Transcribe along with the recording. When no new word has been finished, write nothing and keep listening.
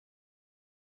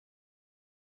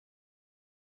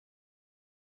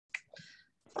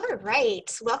All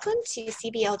right, welcome to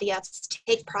CBLDF's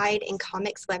Take Pride in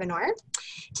Comics webinar.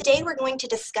 Today we're going to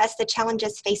discuss the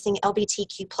challenges facing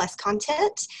LGBTQ plus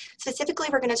content. Specifically,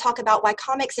 we're going to talk about why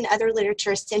comics and other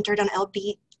literature centered on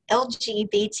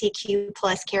LGBTQ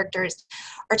plus characters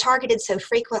are targeted so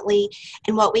frequently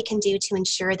and what we can do to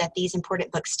ensure that these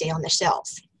important books stay on the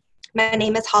shelves. My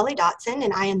name is Holly Dotson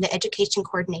and I am the education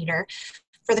coordinator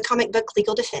for the Comic Book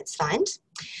Legal Defense Fund.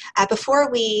 Before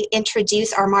we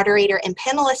introduce our moderator and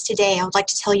panelists today, I would like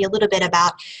to tell you a little bit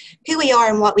about who we are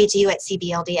and what we do at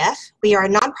CBLDF. We are a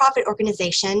nonprofit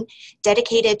organization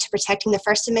dedicated to protecting the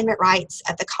First Amendment rights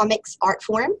of the comics art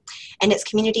form and its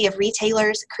community of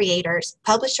retailers, creators,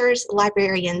 publishers,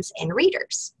 librarians, and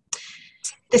readers.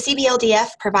 The CBLDF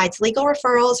provides legal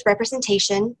referrals,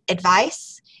 representation,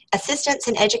 advice, assistance,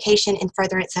 and education in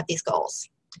furtherance of these goals.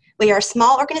 We are a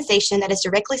small organization that is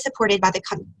directly supported by the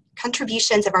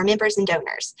contributions of our members and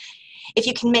donors. If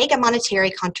you can make a monetary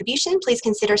contribution, please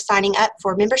consider signing up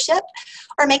for membership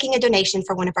or making a donation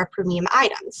for one of our premium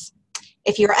items.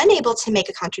 If you're unable to make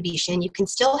a contribution, you can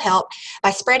still help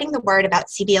by spreading the word about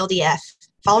CBLDF,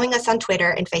 following us on Twitter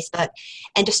and Facebook,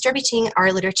 and distributing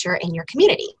our literature in your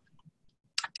community.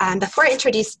 Before I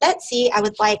introduce Betsy, I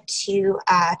would like to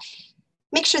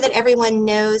make sure that everyone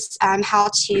knows how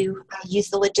to use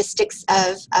the logistics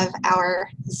of our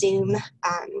Zoom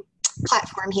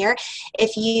platform here.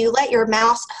 If you let your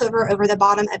mouse hover over the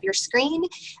bottom of your screen,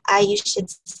 you should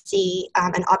see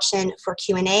an option for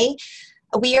Q&A.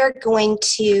 We are going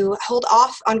to hold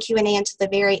off on Q&A until the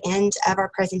very end of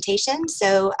our presentation,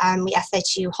 so we ask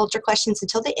that you hold your questions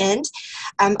until the end.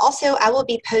 Also, I will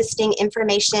be posting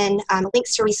information,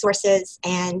 links to resources,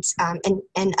 and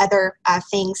other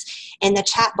things in the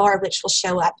chat bar, which will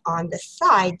show up on the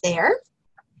side there.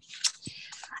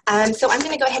 So I'm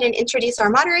going to go ahead and introduce our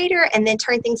moderator and then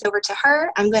turn things over to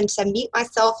her. I'm going to mute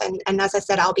myself, and as I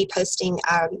said, I'll be posting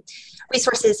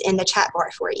resources in the chat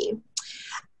bar for you.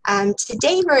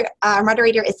 Today, our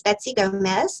moderator is Betsy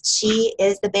Gomez. She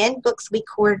is the Banned Books Week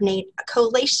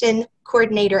Coalition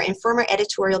Coordinator and former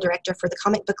editorial director for the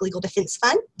Comic Book Legal Defense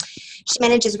Fund. She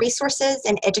manages resources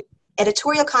and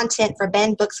editorial content for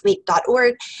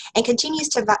bannedbooksweek.org and continues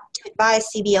to advise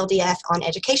CBLDF on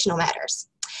educational matters.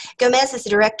 Gomez is the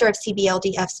director of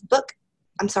CBLDF's book,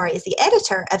 is the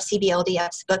editor of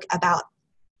CBLDF's book about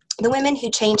the women who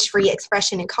changed free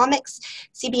expression in comics.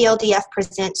 CBLDF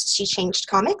presents She Changed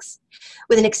Comics.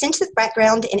 With an extensive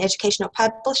background in educational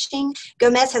publishing,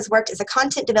 Gomez has worked as a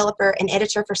content developer and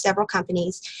editor for several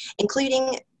companies,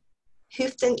 including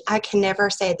Hoofton. I can never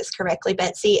say this correctly,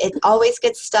 Betsy. It always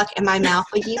gets stuck in my mouth.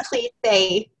 Will you please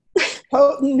say?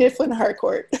 Houghton Mifflin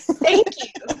Harcourt. Thank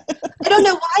you. I don't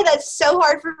know why that's so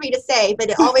hard for me to say, but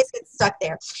it always gets stuck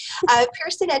there.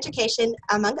 Pearson Education,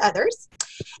 among others.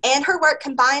 And her work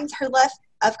combines her love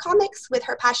of comics with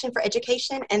her passion for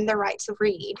education and the right to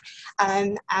read.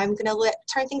 I'm going to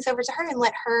turn things over to her and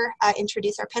let her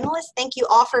introduce our panelists. Thank you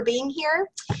all for being here,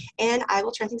 and I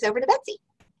will turn things over to Betsy.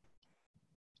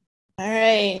 All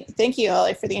right. Thank you,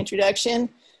 Holly, for the introduction.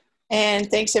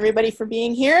 And thanks, everybody, for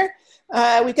being here.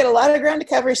 We've got a lot of ground to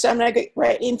cover, so I'm going to get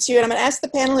right into it. I'm going to ask the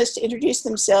panelists to introduce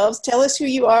themselves. Tell us who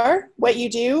you are, what you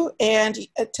do, and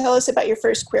tell us about your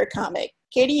first queer comic.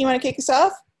 Katie, you want to kick us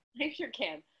off? I sure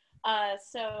can.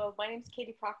 So my name is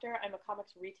Katie Proctor. I'm a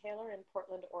comics retailer in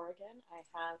Portland, Oregon. I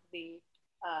have the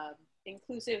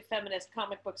inclusive feminist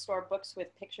comic book store, Books with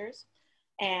Pictures.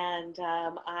 And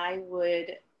I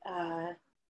would,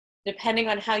 depending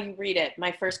on how you read it,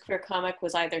 my first queer comic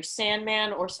was either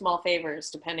Sandman or Small Favors,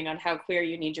 depending on how queer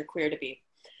you need your queer to be.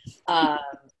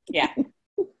 Yeah.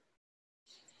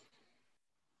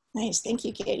 Nice. Thank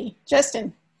you, Katie.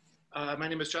 Justin. My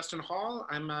name is Justin Hall.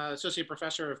 I'm an associate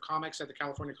professor of comics at the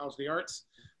California College of the Arts.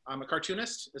 I'm a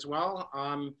cartoonist as well,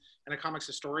 and a comics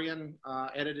historian.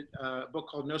 Edited a book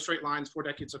called No Straight Lines, 4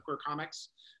 Decades of Queer Comics,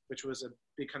 which was a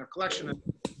big kind of collection of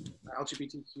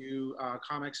LGBTQ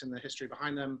comics and the history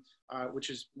behind them,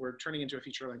 we're turning into a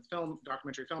feature-length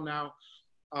documentary film now.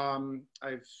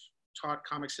 I've taught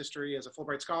comics history as a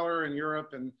Fulbright scholar in Europe,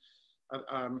 and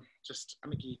I'm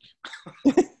a geek.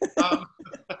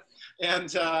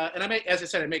 And I make, as I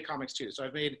said, I make comics too. So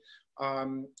I've made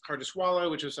Hard to Swallow,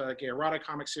 which is a gay erotic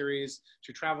comic series,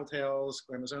 2 travel tales,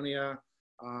 Glamazonia,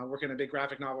 working on a big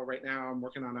graphic novel right now. I'm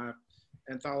working on an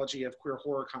anthology of queer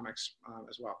horror comics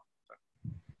as well.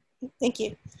 So. Thank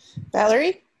you.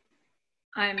 Valerie?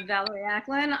 I'm Valerie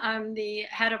Acklin. I'm the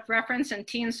head of reference and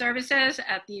teen services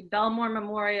at the Belmore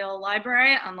Memorial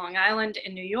Library on Long Island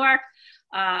in New York.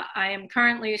 I am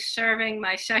currently serving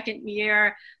my 2nd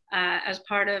year as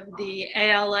part of the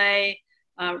ALA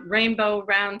Rainbow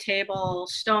Round Table,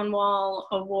 Stonewall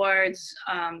Awards,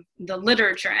 the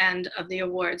literature end of the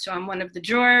award. So I'm one of the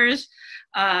jurors,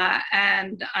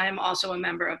 and I'm also a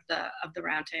member of the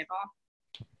Round Table.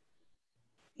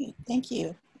 Thank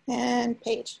you. And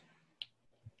Paige.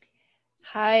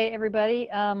 Hi,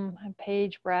 everybody. I'm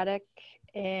Paige Braddock,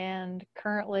 and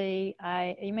currently,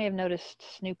 you may have noticed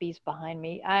Snoopy's behind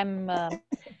me. I'm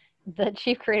the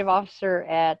Chief Creative Officer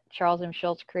at Charles M.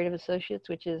 Schultz Creative Associates,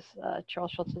 which is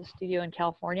Charles Schultz's studio in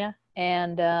California.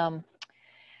 And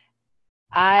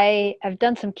I've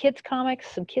done some kids comics,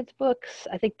 some kids books.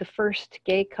 I think the first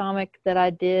gay comic that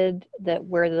I did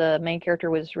where the main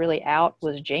character was really out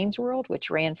was Jane's World, which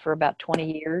ran for about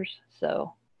 20 years.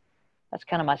 So that's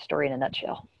kind of my story in a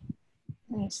nutshell.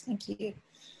 Nice, thank you.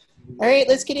 All right,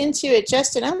 let's get into it.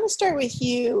 Justin, I'm going to start with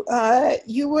you.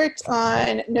 You worked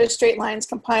on No Straight Lines,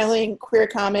 compiling queer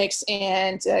comics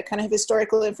and kind of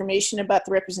historical information about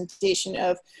the representation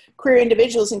of queer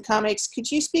individuals in comics. Could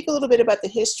you speak a little bit about the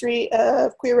history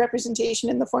of queer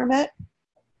representation in the format?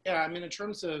 Yeah, I mean, in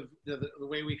terms of the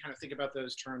way we kind of think about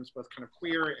those terms, both kind of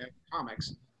queer and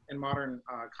comics in modern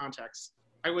contexts,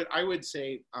 I would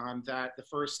say that the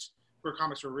first queer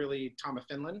comics were really Tom of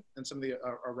Finland and some of the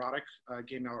erotic,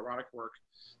 gay male erotic work.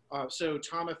 So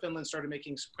Tom of Finland started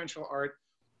making sequential art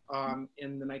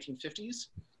in the 1950s.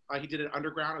 He did it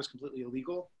underground. It was completely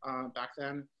illegal back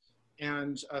then,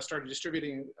 and started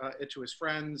distributing it to his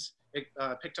friends. It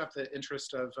picked up the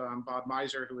interest of Bob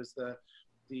Miser, who was the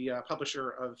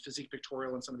publisher of Physique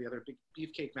Pictorial and some of the other big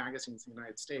beefcake magazines in the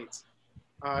United States.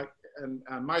 And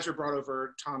Miser brought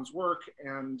over Tom's work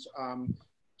and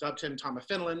dubbed him Tom of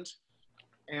Finland.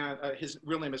 And his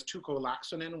real name is Tuukko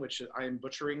Laaksonen, which I am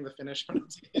butchering the Finnish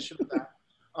pronunciation of that.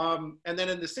 And then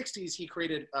in the 60s, he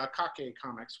created Kake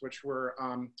comics, which were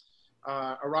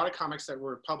erotic comics that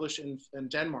were published in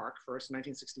Denmark first in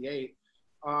 1968.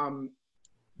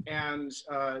 And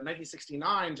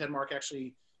 1969, Denmark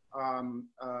actually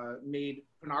made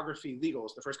pornography legal.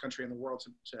 It's the first country in the world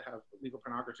to have legal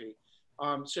pornography.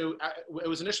 So it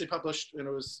was initially published, and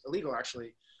it was illegal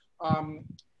actually.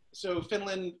 So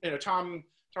Finland,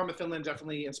 Tom of Finland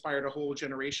definitely inspired a whole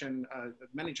generation,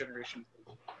 many generations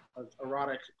of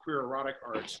queer erotic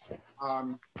art.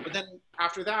 But then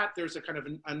after that, there's a kind of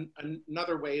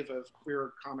another wave of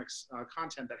queer comics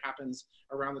content that happens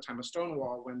around the time of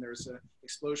Stonewall, when there's an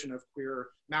explosion of queer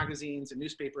magazines and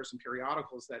newspapers and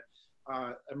periodicals that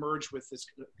emerge with this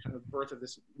kind of birth of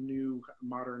this new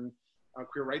modern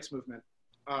queer rights movement,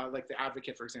 like The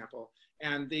Advocate, for example,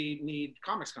 and they need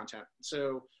comics content.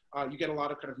 So you get a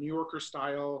lot of kind of New Yorker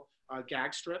style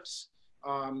gag strips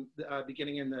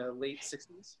beginning in the late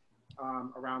 60s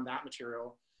around that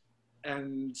material.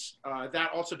 And that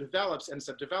also ends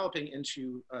up developing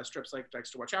into strips like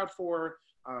Dykes to Watch Out For,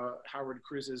 Howard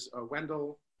Cruz's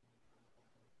Wendell.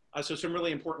 So some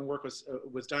really important work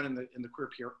was done in the queer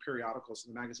periodicals,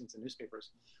 in the magazines and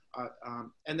newspapers.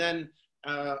 And then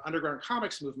underground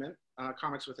comics movement,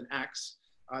 comics with an X,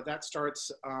 that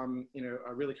starts,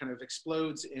 really kind of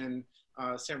explodes in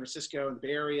San Francisco and the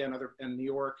Bay Area and New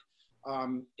York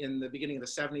in the beginning of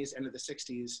the 70s, end of the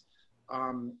 60s.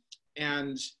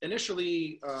 And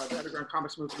initially, the underground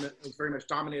comics movement was very much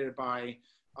dominated by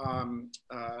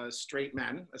straight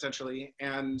men, essentially.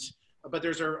 But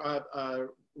there's a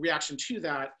reaction to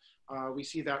that. We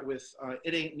see that with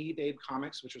It Ain't Me, Babe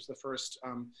Comics, which was the first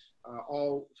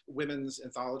all women's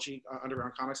anthology,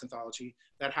 underground comics anthology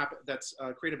that's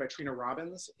created by Trina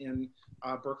Robbins in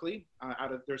Berkeley.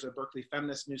 There's a Berkeley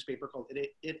feminist newspaper called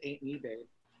It Ain't Me, Babe,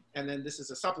 and then this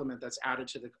is a supplement that's added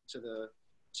to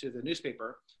the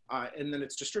newspaper, and then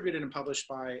it's distributed and published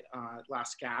by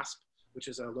Last Gasp, which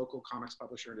is a local comics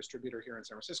publisher and distributor here in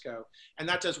San Francisco, and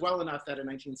that does well enough that in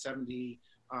 1970.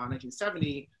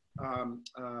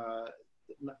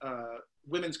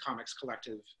 Women's Comics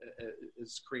Collective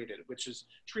is created, which is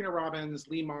Trina Robbins,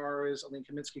 Lee Mars, Aline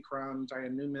Kaminsky-Crumb,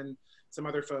 Diane Newman, some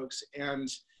other folks. And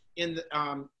in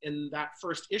that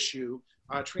first issue,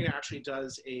 Trina actually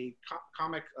does a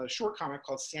short comic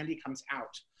called Sandy Comes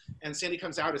Out. And Sandy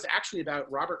Comes Out is actually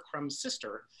about Robert Crumb's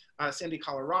sister, Sandy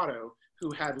Colorado,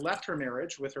 who had left her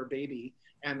marriage with her baby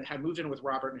and had moved in with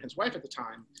Robert and his wife at the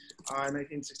time, in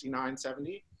 1969,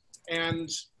 70. And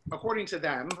according to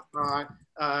them,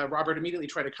 Robert immediately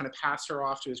tried to kind of pass her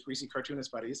off to his greasy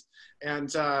cartoonist buddies. And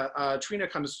Trina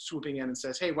comes swooping in and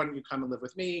says, hey, why don't you come and live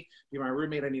with me? Be my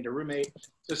roommate, I need a roommate.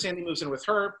 So Sandy moves in with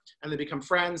her and they become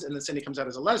friends. And then Sandy comes out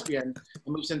as a lesbian and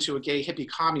moves into a gay hippie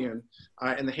commune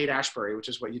in the Haight-Ashbury, which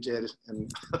is what you did in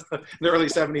the early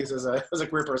 70s as a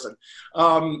queer person.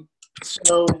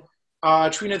 So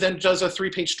Trina then does a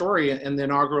 3-page story in the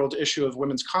inaugural issue of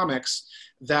Women's Comics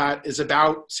that is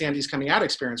about Sandy's coming out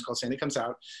experience, called Sandy Comes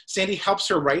Out. Sandy helps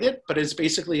her write it, but is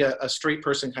basically a straight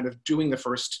person kind of doing the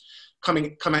first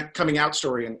coming out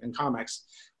story in comics.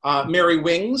 Mary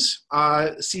Wings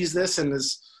sees this and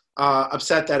is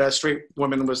upset that a straight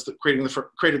woman was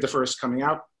created the first coming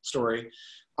out story.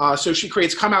 So she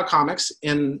creates Come Out Comics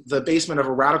in the basement of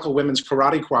a radical women's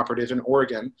karate cooperative in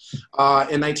Oregon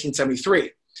in 1973.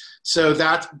 So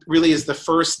that really is the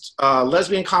first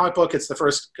lesbian comic book. It's the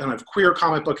first kind of queer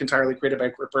comic book entirely created by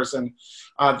a queer person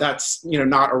that's, you know,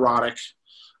 not erotic.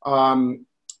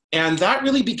 And that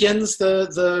really begins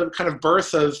the kind of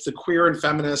birth of the queer and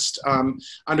feminist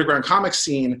underground comic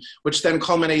scene, which then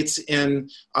culminates in,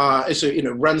 so, you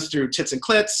know, runs through Tits and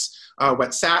Clits,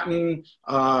 Wet Satin,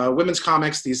 women's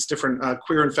comics, these different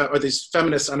queer and or these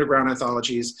feminist underground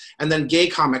anthologies, and then gay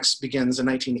comics begins in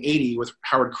 1980 with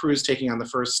Howard Cruz taking on the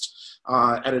first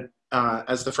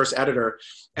as the first editor,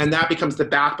 and that becomes the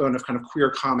backbone of kind of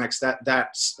queer comics.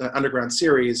 That underground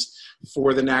series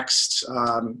for the next,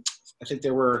 I think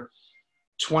there were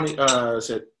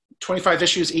 25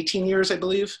 issues, 18 years, I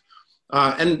believe.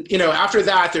 And, you know, after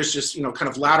that, there's just, you know, kind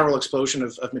of lateral explosion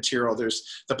of material.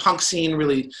 There's the punk scene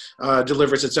really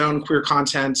delivers its own queer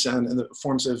content and in the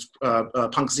forms of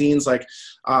punk zines like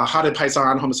Haunted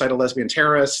Paisan, Homicidal Lesbian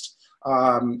Terrorist,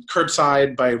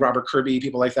 Curbside by Robert Kirby,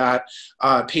 people like that.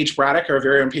 Paige Braddock, our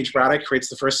very own Paige Braddock, creates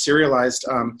the first serialized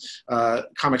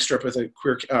comic strip with a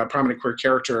queer, prominent queer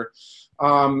character.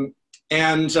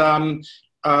 Then,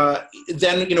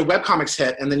 you know, webcomics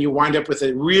hit, and then you wind up with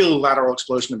a real lateral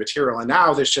explosion of material. And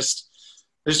now there's just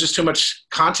too much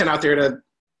content out there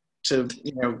to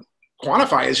you know,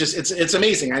 quantify. It's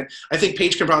amazing. I think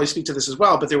Paige can probably speak to this as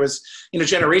well, but there was, you know,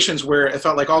 generations where it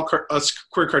felt like all us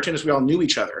queer cartoonists, we all knew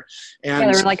each other. And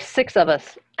yeah, there were like 6 of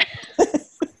us.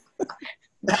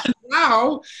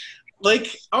 Now,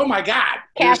 like, oh my God.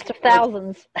 Cast of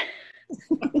thousands.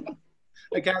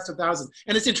 A cast of thousands.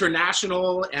 And it's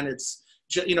international, and it's,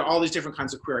 you know, all these different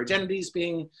kinds of queer identities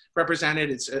being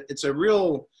represented. It's a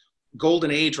real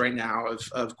golden age right now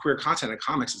of queer content in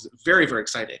comics. It's very, very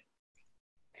exciting.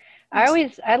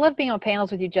 I love being on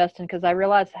panels with you, Justin, because I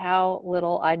realize how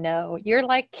little I know. You're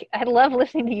like, I love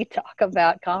listening to you talk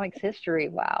about comics history.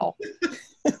 Wow.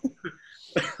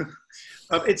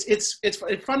 It's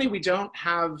funny, we don't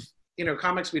have, you know,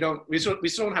 comics, we still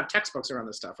don't have textbooks around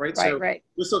this stuff, right? So right.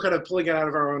 We're still kind of pulling it out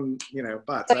of our own, you know,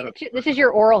 butts. This is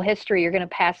your oral history. You're going to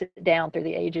pass it down through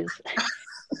the ages.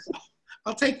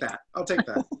 I'll take that.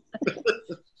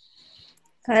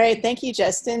 All right, thank you,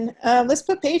 Justin. Let's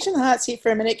put Paige in the hot seat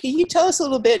for a minute. Can you tell us a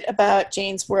little bit about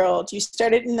Jane's World? You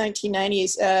started in the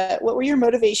 1990s. What were your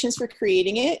motivations for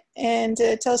creating it? And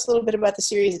tell us a little bit about the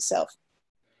series itself.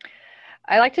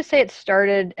 I like to say it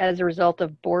started as a result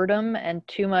of boredom and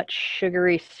too much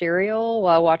sugary cereal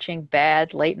while watching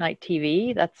bad late night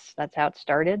TV. That's how it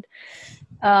started.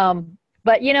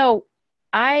 But, you know,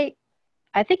 I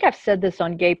think I've said this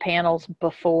on gay panels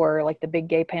before, like the big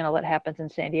gay panel that happens in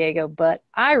San Diego, but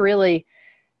I really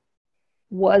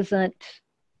wasn't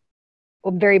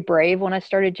very brave when I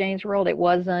started Jane's World. It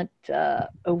wasn't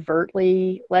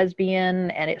overtly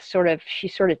lesbian, and she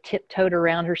sort of tiptoed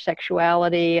around her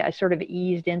sexuality. I sort of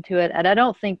eased into it, and I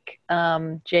don't think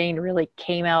Jane really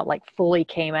fully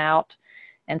came out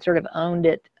and sort of owned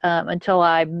it until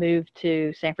I moved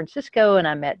to San Francisco and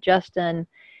I met Justin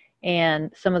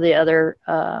and some of the other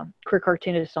queer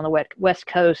cartoonists on the West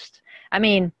Coast. I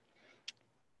mean,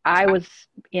 I was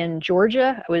in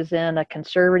Georgia. I was in a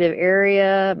conservative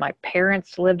area. My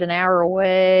parents lived an hour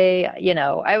away. You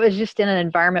know, I was just in an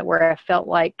environment where I felt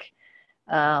like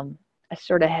I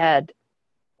sort of had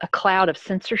a cloud of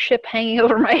censorship hanging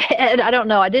over my head. I don't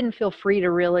know. I didn't feel free to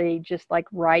really just like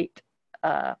write,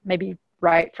 maybe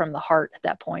write from the heart at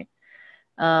that point.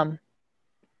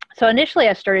 So initially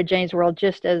I started Jane's World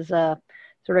just as a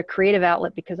sort of creative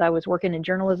outlet because I was working in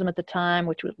journalism at the time,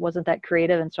 which wasn't that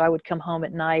creative. And so I would come home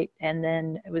at night, and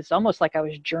then it was almost like I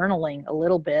was journaling a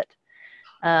little bit,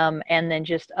 and then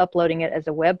just uploading it as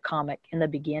a web comic in the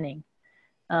beginning.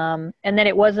 And then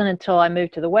it wasn't until I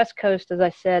moved to the West Coast, as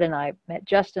I said, and I met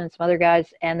Justin and some other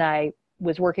guys, and I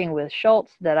was working with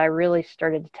Schultz, that I really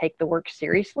started to take the work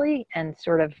seriously and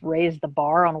sort of raise the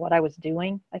bar on what I was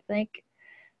doing, I think.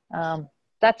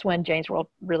 That's when Jane's World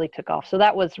really took off. So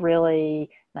that was really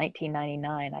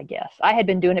 1999, I guess. I had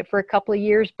been doing it for a couple of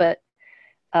years, but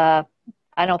I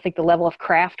don't think the level of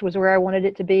craft was where I wanted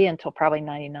it to be until probably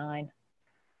 99.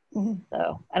 Mm-hmm.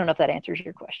 So I don't know if that answers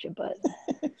your question, but.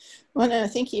 Well, no,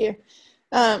 thank you.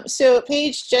 So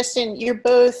Paige, Justin, you're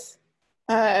both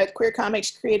queer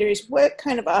comics creators, what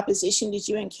kind of opposition did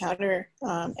you encounter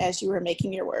as you were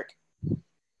making your work?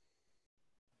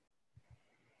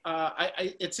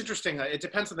 It's interesting. It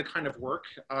depends on the kind of work.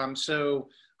 So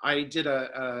I did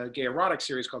a gay erotic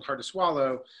series called Hard to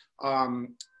Swallow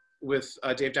with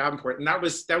Dave Davenport, and that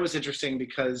was interesting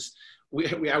because we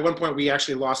at one point we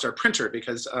actually lost our printer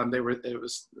because I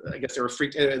guess they were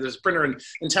freaked. There's a printer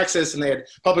in Texas, and they had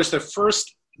published the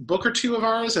first book or two of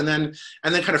ours, and then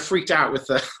kind of freaked out with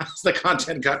the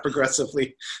content got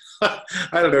progressively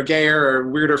I don't know, gayer or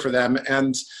weirder for them.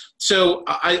 And so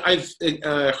I've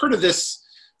heard of this.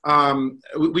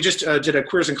 We just did a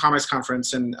Queers in Comics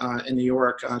conference in New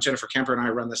York. Jennifer Kemper and I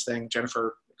run this thing.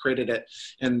 Jennifer created it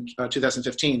in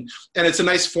 2015. And it's a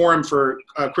nice forum for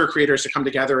queer creators to come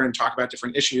together and talk about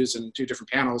different issues and do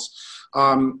different panels.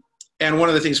 And one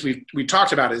of the things we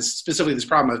talked about is specifically this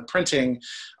problem of printing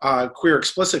queer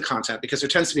explicit content, because there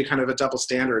tends to be kind of a double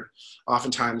standard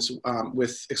oftentimes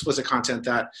with explicit content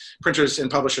that printers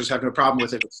and publishers have no problem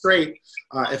with if it's straight.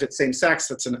 If it's same sex,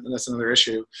 that's another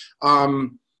issue.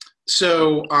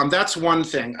 So that's one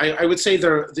thing. I would say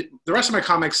the rest of my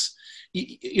comics,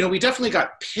 you know, we definitely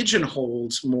got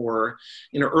pigeonholed more,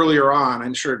 you know, earlier on.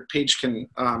 I'm sure Paige can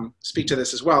speak to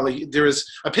this as well. There was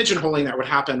a pigeonholing that would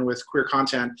happen with queer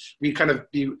content. We'd kind of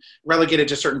be relegated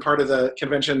to a certain part of the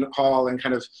convention hall and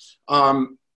kind of,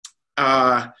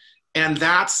 and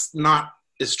that's not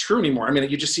as true anymore. I mean,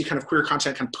 you just see kind of queer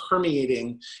content kind of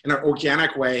permeating in an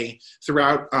organic way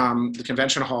throughout the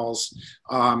convention halls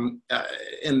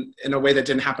in a way that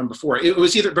didn't happen before. It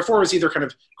was either kind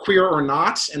of queer or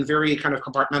not, and very kind of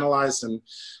compartmentalized. And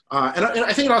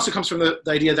I think it also comes from the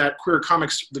idea that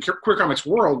the queer comics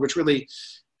world, which really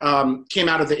came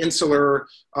out of the insular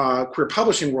queer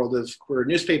publishing world of queer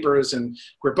newspapers and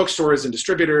queer bookstores and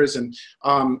distributors, and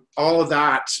all of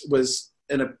that was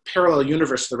in a parallel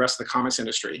universe to the rest of the comics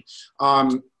industry.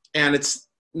 And it's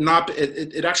not,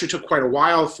 it actually took quite a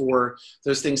while for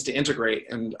those things to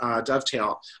integrate and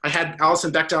dovetail. I had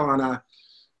Alison Bechdel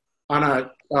on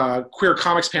a queer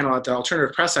comics panel at the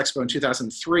Alternative Press Expo in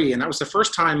 2003, and that was the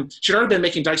first time. She'd already been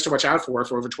making Dykes to Watch Out for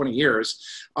over 20 years,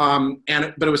 but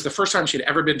it was the first time she'd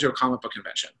ever been to a comic book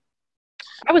convention.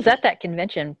 I was at that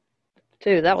convention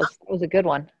too. That was a good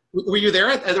one. Were you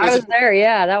there? I was there,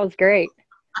 yeah, that was great.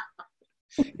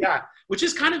 Yeah, which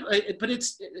is kind of, but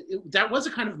that was a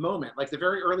kind of moment, like the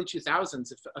very early 2000s.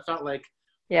 It felt like,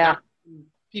 yeah,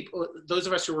 people, those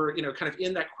of us who were, you know, kind of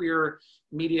in that queer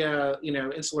media, you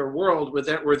know, insular world,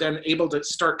 were then able to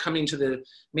start coming to the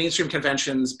mainstream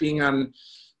conventions, being,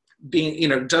 you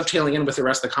know, dovetailing in with the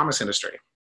rest of the comics industry.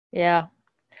 Yeah.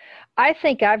 I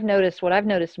think what I've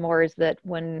noticed more is that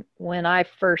when I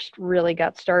first really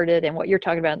got started, and what you're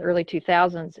talking about in the early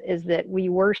 2000s, is that we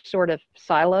were sort of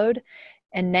siloed.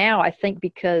 And now I think,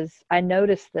 because I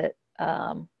noticed that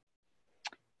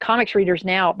comics readers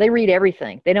now, they read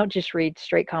everything. They don't just read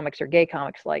straight comics or gay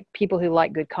comics. Like, people who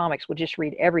like good comics will just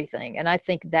read everything. And I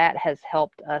think that has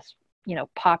helped us, you know,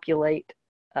 populate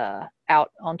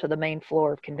out onto the main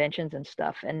floor of conventions and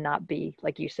stuff, and not be,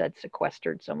 like you said,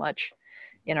 sequestered so much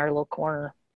in our little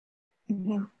corner.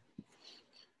 Mm-hmm.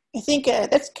 I think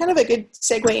that's kind of a good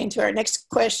segue into our next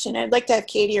question. I'd like to have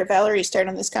Katie or Valerie start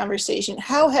on this conversation.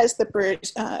 How has the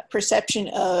perception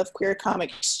of queer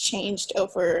comics changed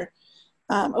over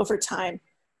time?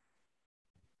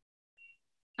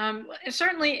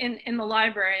 Certainly in the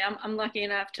library, I'm lucky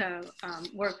enough to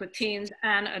work with teens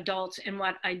and adults in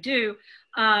what I do.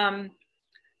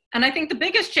 And I think the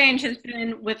biggest change has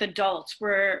been with adults,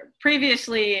 where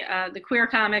previously the queer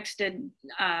comics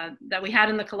that we had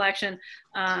in the collection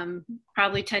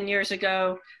probably 10 years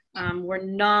ago were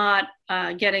not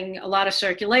getting a lot of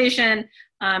circulation.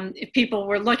 If people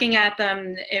were looking at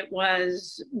them, it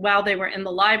was while they were in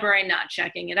the library, not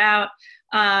checking it out.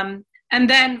 And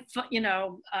then, you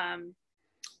know,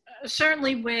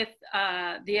 certainly with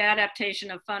the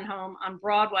adaptation of Fun Home on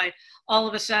Broadway, all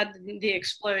of a sudden the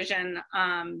explosion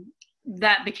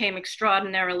that became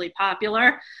extraordinarily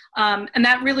popular. And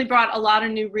that really brought a lot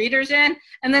of new readers in,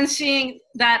 and then seeing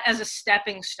that as a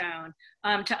stepping stone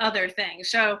to other things.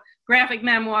 So graphic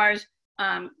memoirs,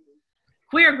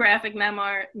 queer graphic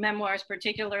memoirs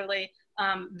particularly,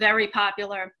 very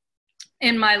popular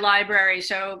in my library.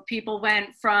 So people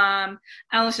went from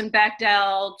Alison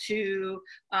Bechdel to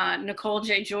Nicole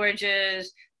J.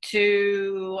 George's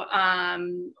to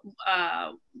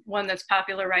one that's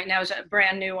popular right now, is a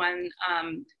brand new one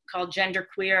called Gender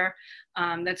Queer,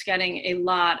 that's getting a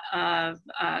lot of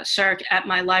circ at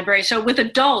my library. So with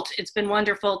adults, it's been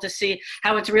wonderful to see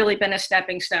how it's really been a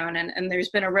stepping stone, and there's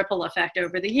been a ripple effect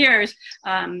over the years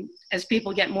as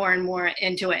people get more and more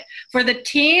into it. For the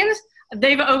teens,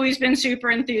 they've always been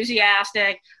super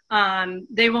enthusiastic.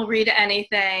 They will read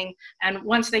anything. And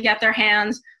once they get their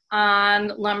hands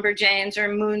on Lumberjanes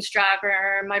or Moonstruck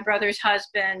or My Brother's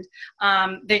Husband,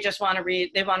 they just want to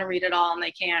read. They want to read it all, and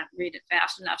they can't read it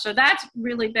fast enough. So that's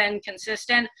really been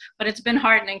consistent, but it's been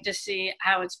heartening to see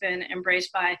how it's been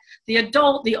embraced by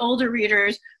the older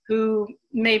readers who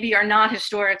maybe are not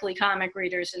historically comic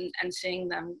readers, and seeing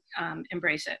them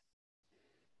embrace it.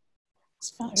 It's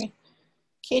fine.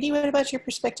 Katie, what about your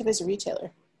perspective as a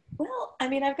retailer? Well, I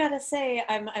mean, I've got to say,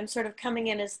 I'm sort of coming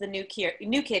in as the new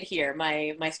kid here.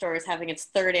 My store is having its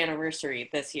 3rd anniversary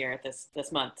this year,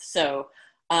 this month. So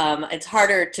it's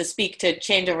harder to speak to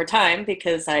change over time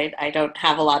because I don't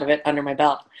have a lot of it under my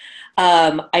belt.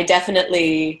 I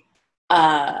definitely,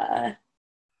 I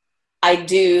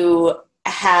do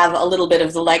have a little bit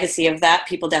of the legacy of that.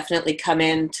 People definitely come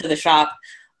into the shop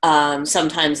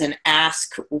sometimes and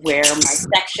ask where my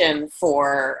section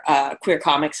for queer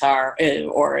comics are,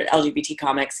 or LGBT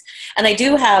comics. And I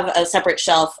do have a separate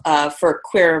shelf for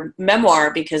queer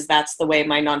memoir because that's the way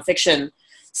my nonfiction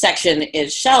section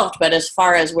is shelved. But as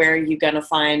far as where you're going to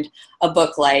find a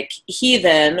book like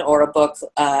Heathen, or a book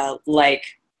like,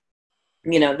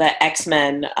 you know, the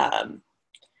X-Men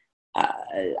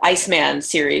Iceman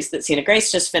series that Sina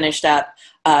Grace just finished up,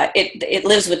 it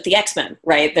lives with the X-Men,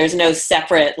 right? There's no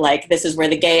separate, like, this is where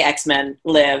the gay X-Men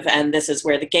live and this is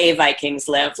where the gay Vikings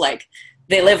live. Like,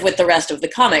 they live with the rest of the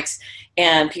comics.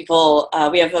 And people,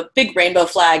 we have a big rainbow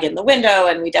flag in the window,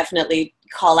 and we definitely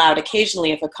call out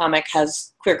occasionally if a comic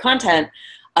has queer content.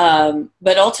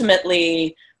 But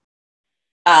ultimately,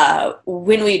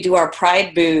 when we do our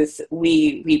Pride booth,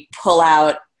 we pull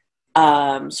out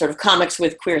sort of comics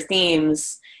with queer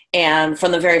themes. And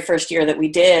from the very first year that we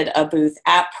did a booth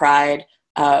at Pride,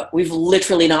 we've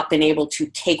literally not been able to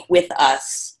take with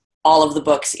us all of the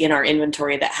books in our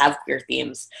inventory that have queer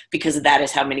themes, because that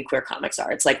is how many queer comics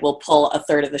are. It's like, we'll pull a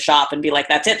third of the shop and be like,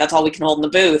 that's it, that's all we can hold in the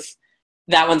booth.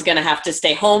 That one's going to have to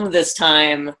stay home this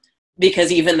time,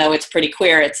 because even though it's pretty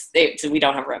queer, we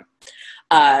don't have room.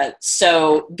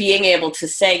 So being able to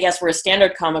say, yes, we're a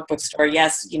standard comic book store.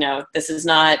 Yes, you know, it's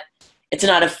not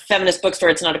a feminist bookstore.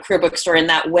 It's not a queer bookstore in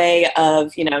that way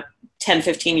of, 10,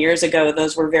 15 years ago,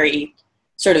 those were very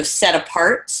sort of set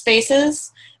apart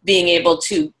spaces. Being able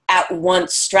to at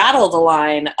once straddle the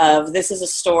line of, this is a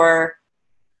store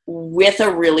with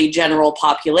a really general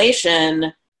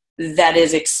population that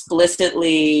is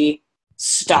explicitly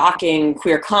stocking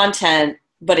queer content,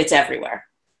 but it's everywhere.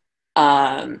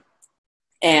 And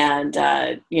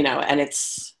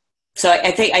it's, so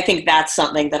I think that's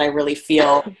something that I really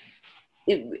feel.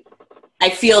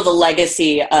 I feel the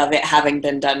legacy of it having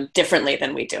been done differently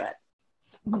than we do it.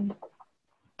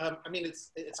 I mean,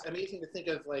 it's amazing to think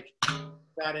of, like,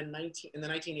 that in the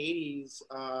 1980s.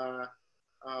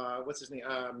 What's his name?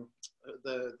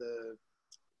 The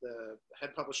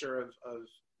head publisher of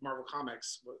Marvel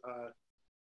Comics,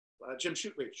 Jim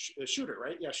Shooter,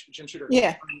 right? Yeah, Jim Shooter.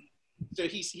 Yeah. So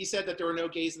he said that there were no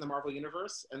gays in the Marvel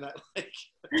universe, and that, like,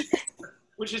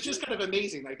 which is just kind of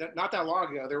amazing. Like, not that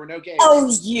long ago, there were no gays. Oh,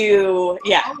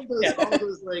 yeah. All of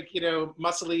those, like,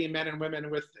 muscly men and women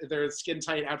with their skin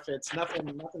tight outfits. Nothing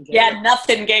gay. Yeah,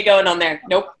 nothing gay going on there.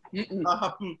 Nope.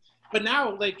 But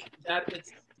now, like, that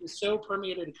it's so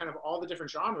permeated kind of all the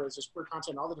different genres. There's queer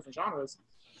content in all the different genres.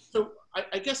 So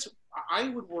I guess I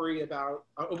would worry about,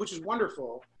 which is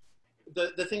wonderful,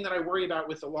 the thing that I worry about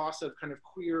with the loss of kind of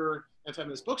queer and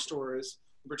feminist bookstores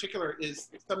in particular is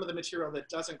some of the material that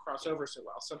doesn't cross over so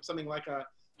well. So something like a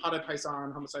Hada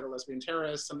Paisan, Homicidal Lesbian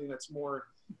Terrorist, something that's more...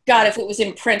 God, if it was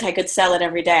in print, I could sell it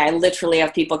every day. I literally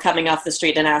have people coming off the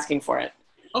street and asking for it.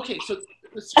 Okay, so...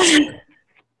 it's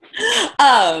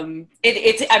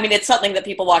something that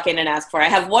people walk in and ask for. I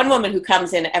have one woman who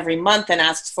comes in every month and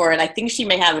asks for it. I think she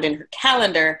may have it in her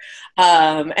calendar.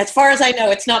 As far as I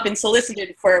know, it's not been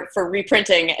solicited for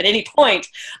reprinting at any point,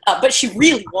 but she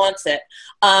really wants it.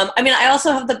 I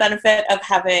also have the benefit of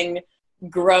having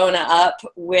grown up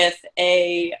with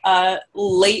a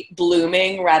late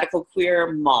blooming radical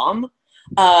queer mom.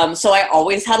 So I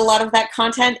always had a lot of that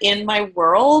content in my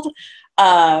world.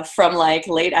 From like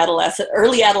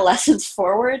early adolescence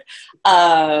forward.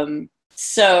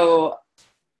 So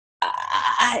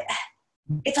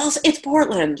it's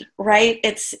Portland, right?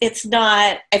 It's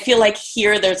not, I feel like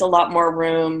here there's a lot more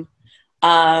room.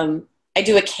 I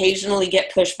do occasionally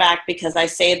get pushback because I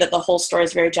say that the whole store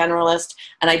is very generalist,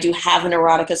 and I do have an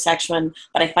erotica section,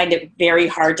 but I find it very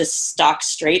hard to stock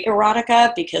straight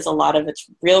erotica because a lot of it's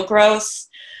real gross.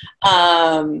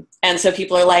 And so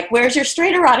people are like, where's your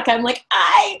straight erotica? I'm like,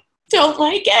 I don't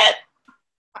like it.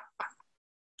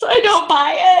 So I don't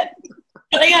buy it.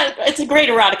 But it's a great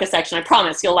erotica section. I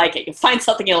promise you'll like it. You'll find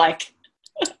something you like.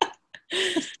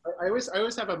 I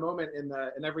always have a moment in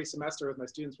every semester with my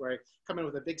students where I come in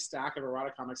with a big stack of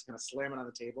erotic comics, kind of slam it on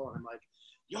the table, and I'm like,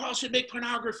 you all should make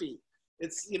pornography.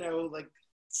 It's,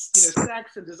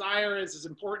 sex and desire is as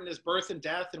important as birth and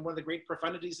death and one of the great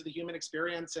profundities of the human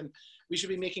experience, and we should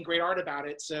be making great art about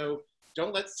it. So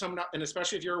don't let someone, and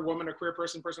especially if you're a woman, a queer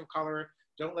person, person of color,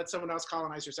 don't let someone else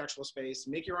colonize your sexual space.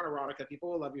 Make your own erotica. People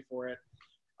will love you for it.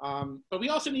 But we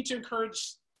also need to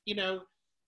encourage,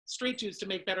 straight dudes to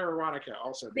make better erotica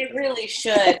also. They really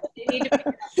should. They need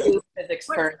to be physics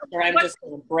first, or I'm just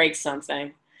going to break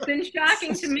something. What's been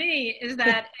shocking to me is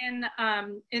that in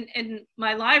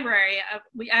my library,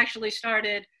 we actually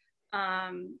started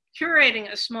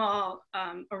curating a small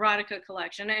erotica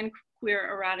collection and queer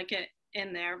erotica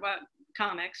in there,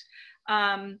 comics.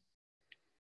 And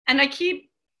I keep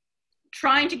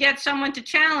trying to get someone to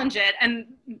challenge it, and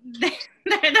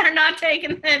they're not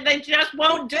taking it. They just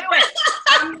won't do it.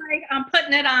 I'm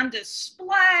putting it on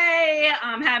display.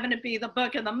 I'm having it be the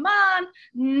book of the month.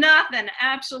 Nothing,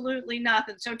 absolutely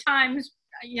nothing. So times,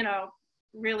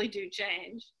 really do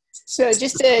change. So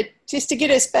just to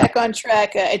get us back on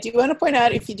track, I do want to point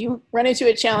out, if you do run into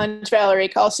a challenge, Valerie,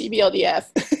 call CBLDF.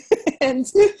 And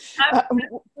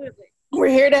Absolutely. We're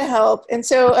here to help. And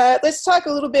so let's talk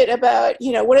a little bit about,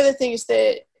 one of the things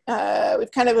that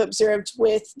we've kind of observed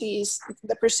with the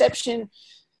perception,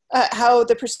 how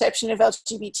the perception of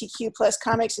LGBTQ plus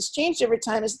comics has changed over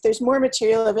time, is that there's more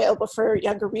material available for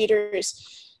younger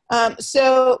readers.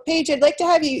 So Paige, I'd like to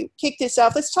have you kick this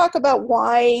off. Let's talk about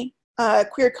why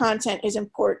queer content is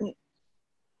important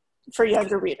for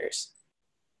younger readers.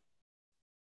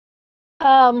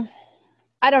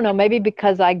 I don't know, maybe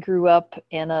because I grew up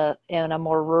in a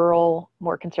more rural,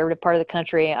 more conservative part of the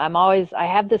country. I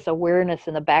have this awareness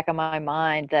in the back of my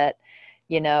mind that,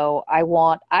 I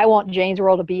want Jane's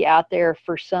World to be out there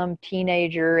for some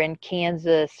teenager in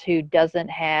Kansas who doesn't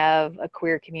have a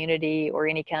queer community or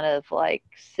any kind of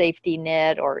safety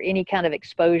net or any kind of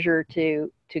exposure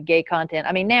to gay content.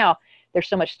 I mean, now there's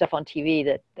so much stuff on TV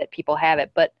that people have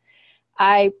it, but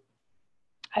I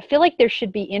feel like there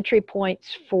should be entry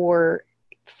points for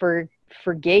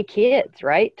gay kids,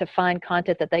 right? To find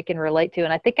content that they can relate to.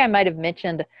 And I think I might have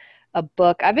mentioned a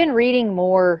book. I've been reading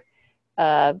more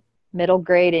middle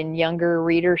grade and younger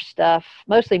reader stuff,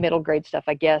 mostly middle grade stuff,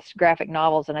 I guess, graphic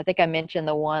novels. And I think I mentioned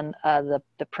the one, the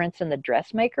Prince and the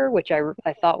Dressmaker, which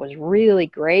I thought was really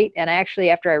great. And actually,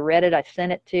 after I read it, I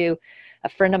sent it to a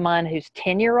friend of mine whose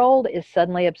 10-year-old is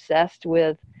suddenly obsessed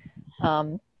with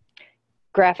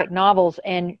graphic novels.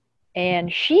 And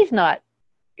she's not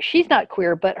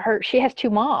queer, but she has two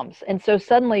moms. And so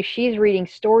suddenly she's reading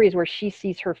stories where she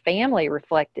sees her family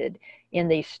reflected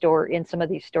in some of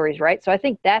these stories, right? So I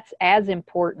think that's as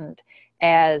important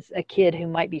as a kid who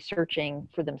might be searching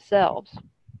for themselves.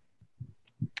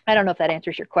 I don't know if that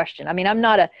answers your question. I mean, I'm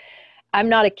not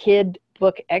a kid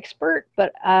book expert,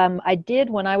 but I did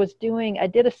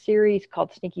a series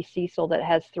called Sneaky Cecil that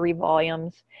has 3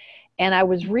 volumes. And I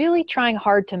was really trying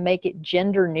hard to make it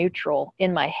gender neutral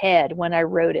in my head when I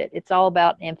wrote it. It's all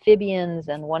about amphibians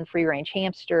and one free range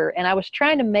hamster. And I was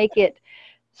trying to make it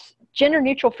gender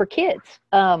neutral for kids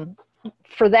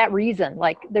for that reason.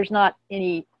 There's not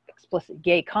any explicit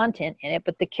gay content in it,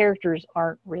 but the characters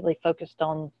aren't really focused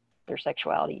on their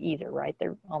sexuality either, right?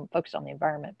 They're focused on the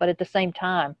environment. But at the same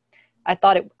time, I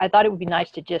thought it would be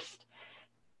nice to just,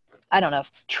 I don't know,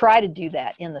 try to do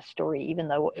that in the story, even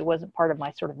though it wasn't part of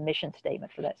my sort of mission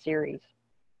statement for that series.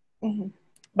 Mm-hmm.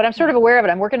 But I'm sort of aware of it.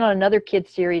 I'm working on another kids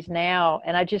series now,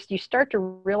 and you start to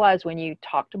realize when you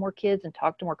talk to more kids and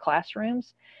talk to more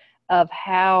classrooms of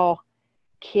how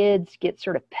kids get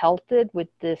sort of pelted with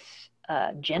this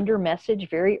gender message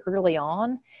very early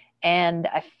on. And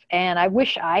I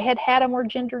wish I had had a more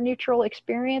gender neutral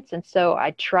experience. And so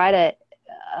I try to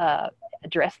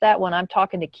address that when I'm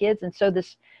talking to kids. And so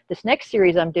this next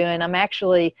series I'm doing,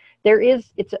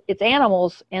 it's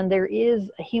animals and there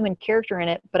is a human character in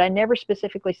it, but I never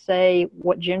specifically say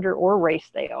what gender or race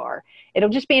they are. It'll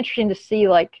just be interesting to see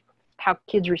how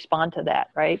kids respond to that,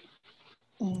 right?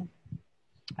 Mm.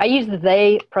 I use the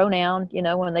they pronoun,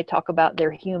 when they talk about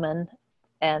they're human.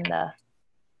 And I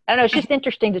don't know, it's just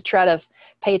interesting to try to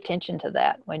pay attention to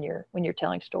that when you're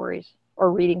telling stories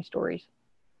or reading stories.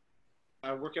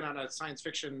 Working on a science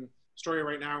fiction story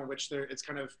right now in which it's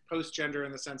kind of post-gender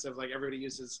in the sense of everybody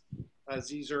uses a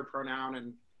Zer pronoun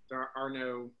and there are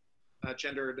no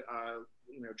gendered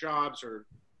jobs or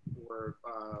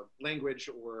language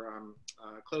or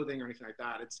clothing or anything like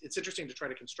that. It's interesting to try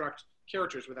to construct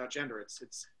characters without gender. It's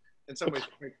in some ways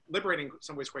quite liberating, in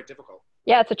some ways quite difficult.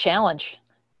 Yeah, it's a challenge.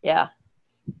 Yeah.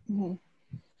 Mm-hmm.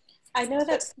 I know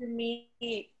that for me,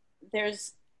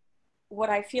 there's what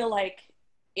I feel like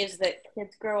is that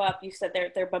kids grow up, you said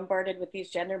they're bombarded with these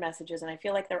gender messages, and I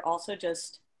feel like they're also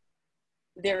just,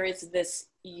 there is this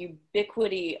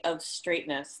ubiquity of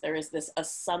straightness. There is this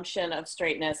assumption of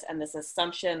straightness and this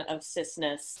assumption of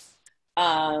cisness.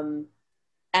 And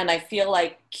I feel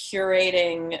like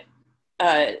curating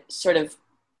sort of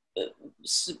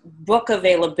book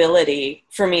availability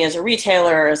for me as a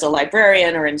retailer, or as a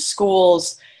librarian, or in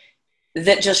schools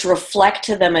that just reflect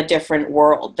to them a different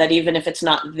world, that even if it's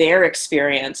not their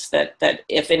experience, that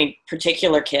if any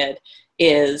particular kid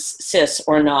is cis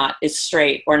or not, is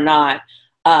straight or not,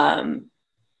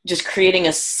 just creating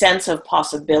a sense of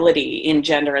possibility in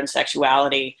gender and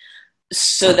sexuality,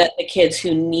 so that the kids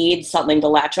who need something to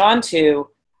latch onto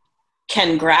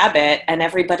can grab it, and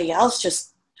everybody else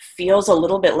just feels a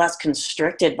little bit less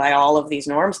constricted by all of these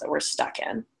norms that we're stuck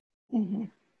in. Mm-hmm.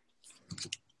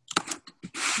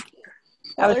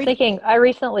 I was thinking, I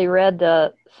recently read,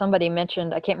 somebody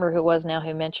mentioned, I can't remember who it was now,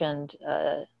 who mentioned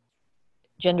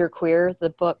Genderqueer, the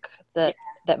book that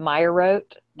Maya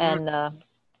wrote. Mm-hmm. And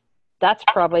that's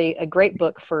probably a great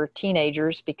book for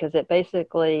teenagers, because it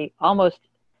basically almost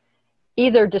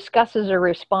either discusses or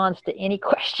responds to any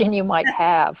question you might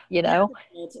have, you know?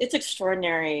 It's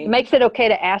extraordinary. It makes it okay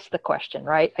to ask the question,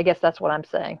 right? I guess that's what I'm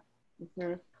saying.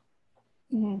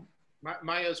 Mm-hmm. Mm-hmm.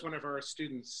 Maya is one of our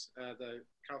students, the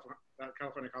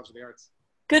California College of the Arts.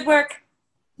 Good work.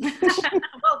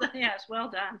 Well done, yes, well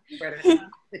done.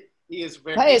 He is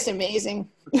very. That is amazing.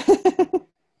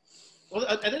 Well,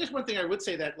 I think there's one thing I would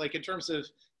say, that, like, in terms of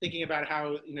thinking about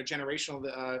how, you know,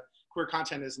 generational queer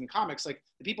content is in comics, like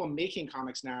the people making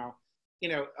comics now, you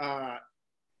know, I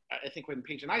think when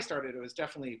Paige and I started, it was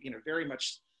definitely, you know, very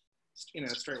much, you know,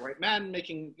 straight white men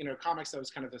making, you know, comics. That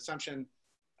was kind of the assumption,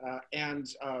 and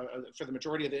for the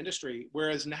majority of the industry.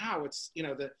 Whereas now it's, you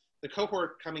know, the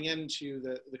cohort coming into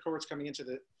the cohorts coming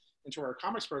into our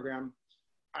comics program.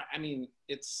 I mean,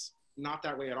 it's not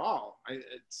that way at all.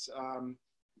 It's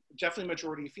definitely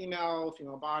majority female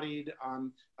bodied.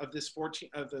 Of the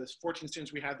 14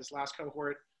 students we had this last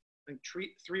cohort, I think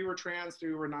 3 were trans,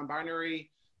 3 were non-binary.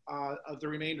 Of the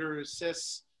remainder,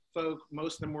 cis folk,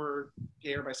 most of them were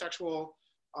gay or bisexual.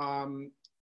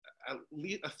 At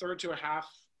least a third to a half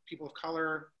people of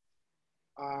color.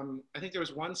 I think there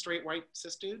was 1 straight white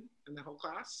cis dude in the whole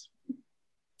class.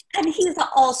 And he's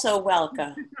also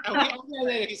welcome.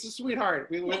 Yeah, he's a sweetheart.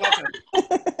 We love him.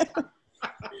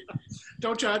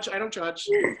 Don't judge. I don't judge.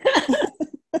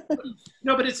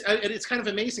 No, but it's kind of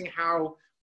amazing how,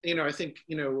 you know, I think,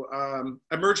 you know,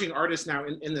 emerging artists now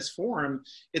in this forum,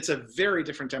 it's a very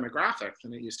different demographic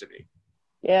than it used to be.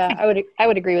 Yeah, I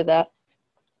would agree with that.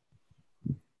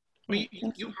 Well,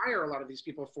 you hire a lot of these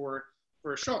people for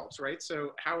Schultz, right?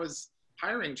 So how has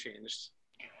hiring changed?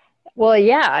 Well,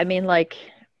 yeah, I mean, like,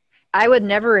 I would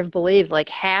never have believed like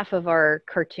half of our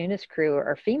cartoonist crew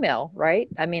are female, right?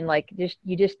 I mean, like,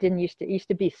 you just didn't it used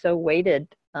to be so weighted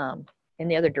in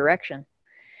the other direction.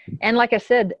 And like I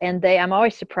said, I'm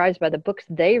always surprised by the books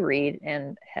they read,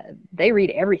 and they read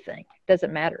everything. It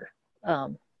doesn't matter.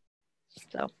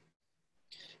 So.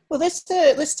 Well,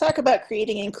 let's talk about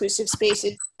creating inclusive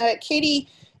spaces. Katie,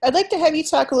 I'd like to have you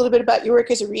talk a little bit about your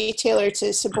work as a retailer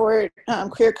to support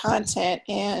queer content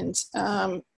and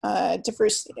the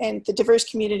diverse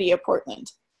community of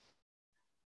Portland.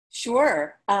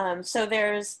 Sure. So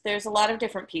there's a lot of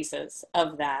different pieces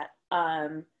of that.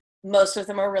 Most of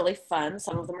them are really fun.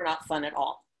 Some of them are not fun at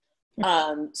all.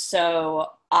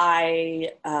 So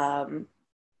I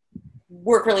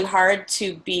work really hard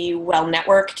to be well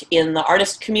networked in the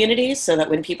artist community, so that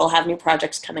when people have new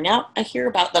projects coming out, I hear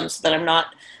about them, so that I'm not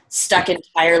stuck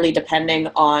entirely depending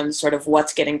on sort of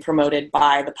what's getting promoted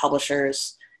by the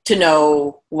publishers to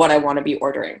know what I want to be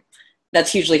ordering.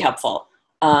 That's hugely helpful.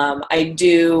 I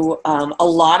do a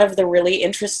lot of the really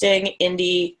interesting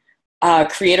indie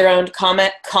creator-owned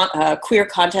queer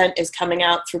content is coming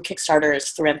out through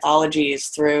Kickstarters, through anthologies,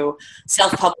 through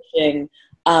self-publishing.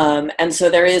 And so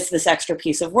there is this extra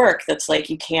piece of work that's like,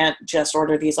 you can't just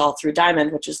order these all through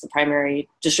Diamond, which is the primary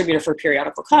distributor for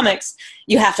periodical comics.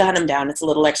 You have to hunt them down. It's a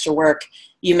little extra work.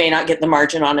 You may not get the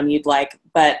margin on them you'd like,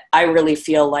 but I really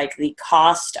feel like the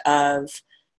cost of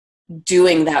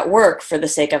doing that work for the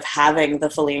sake of having the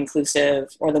fully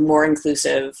inclusive or the more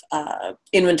inclusive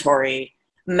inventory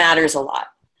matters a lot.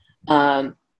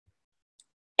 And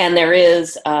there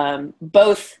is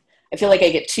both, I feel like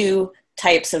I get 2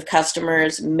 types of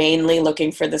customers mainly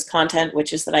looking for this content,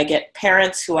 which is that I get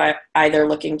parents who are either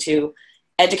looking to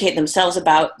educate themselves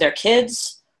about their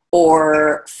kids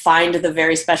or find the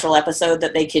very special episode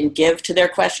that they can give to their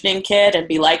questioning kid and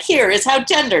be like, here is how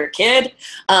gender, kid,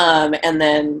 and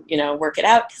then, you know, work it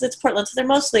out, because it's Portland. So they're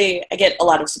mostly, I get a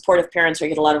lot of supportive parents, or I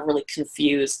get a lot of really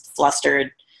confused,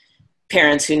 flustered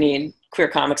parents who need Queer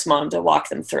Comics Mom to walk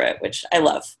them through it, which I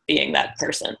love being that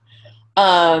person.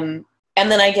 And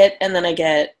then I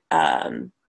get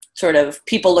sort of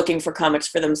people looking for comics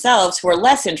for themselves who are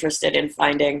less interested in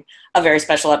finding a very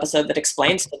special episode that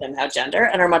explains to them how gender,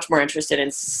 and are much more interested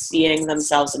in seeing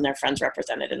themselves and their friends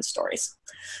represented in stories.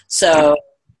 So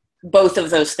both of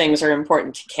those things are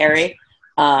important to carry.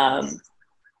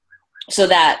 So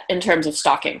that, in terms of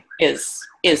stocking, is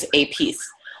a piece.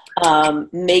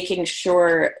 Making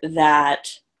sure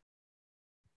that,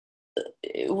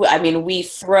 I mean, we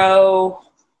throw,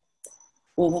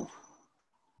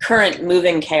 current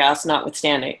moving chaos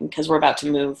notwithstanding, because we're about to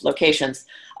move locations,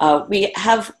 we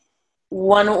have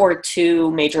 1 or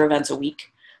 2 major events a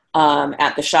week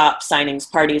at the shop: signings,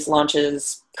 parties,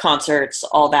 launches, concerts,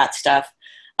 all that stuff.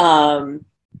 And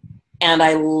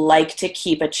I like to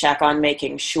keep a check on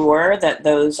making sure that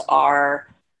those are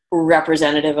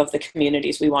representative of the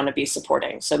communities we want to be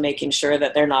supporting. So making sure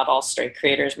that they're not all straight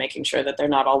creators, making sure that they're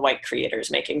not all white creators,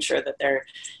 making sure that they're,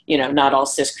 you know, not all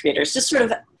cis creators. Just sort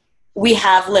of, we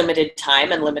have limited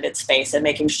time and limited space, and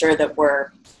making sure that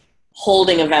we're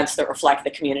holding events that reflect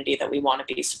the community that we want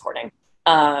to be supporting.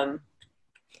 And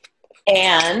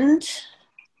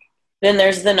then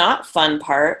there's the not fun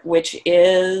part, which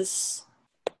is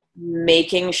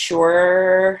making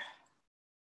sure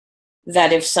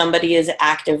that if somebody is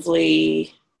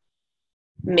actively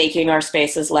making our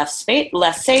spaces less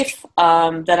safe,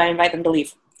 that I invite them to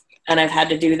leave. And I've had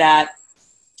to do that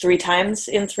 3 times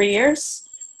in 3 years.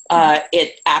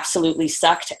 It absolutely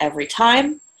sucked every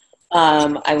time.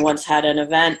 I once had an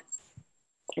event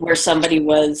where somebody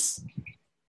was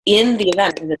in the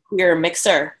event, the queer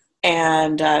mixer,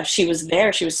 and she was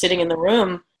there. She was sitting in the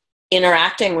room,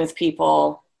 interacting with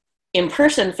people in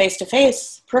person, face to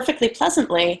face, perfectly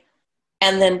pleasantly,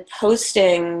 and then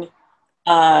posting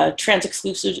trans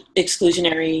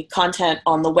exclusionary content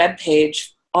on the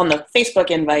webpage, on the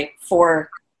Facebook invite for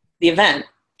the event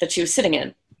that she was sitting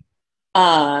in.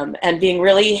 And being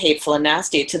really hateful and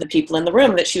nasty to the people in the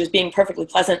room, that she was being perfectly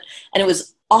pleasant. And it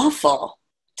was awful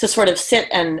to sort of sit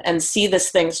and see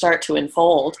this thing start to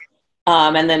unfold.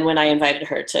 And then when I invited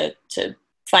her to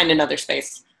find another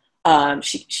space,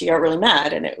 she got really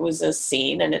mad, and it was a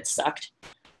scene, and it sucked.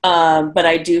 But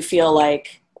I do feel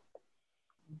like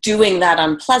doing that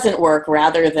unpleasant work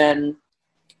rather than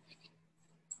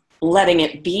letting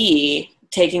it be,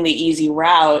 taking the easy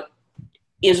route,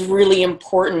 is really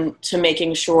important to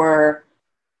making sure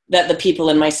that the people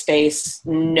in my space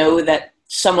know that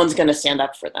someone's going to stand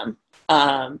up for them.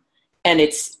 And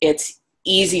it's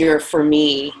easier for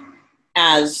me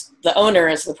as the owner,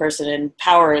 as the person in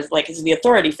power, as the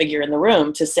authority figure in the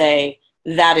room, to say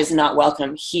that is not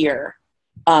welcome here,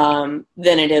 than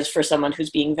it is for someone who's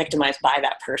being victimized by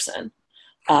that person.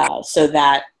 So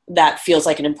that feels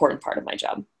like an important part of my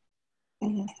job.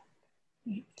 Mm-hmm.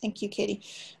 Thank you, Katie.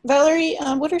 Valerie,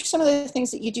 what are some of the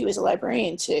things that you do as a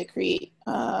librarian to create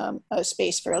a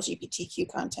space for LGBTQ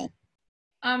content?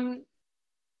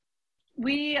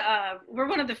 We're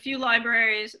one of the few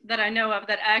libraries that I know of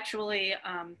that actually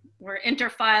we're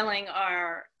interfiling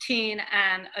our teen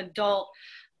and adult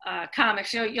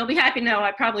comics. So you'll be happy to know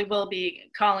I probably will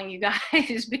be calling you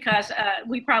guys because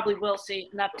we probably will see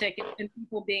an uptick in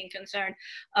people being concerned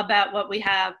about what we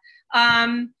have.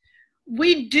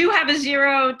 We do have a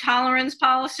zero tolerance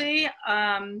policy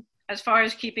as far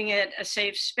as keeping it a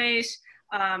safe space.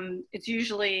 It's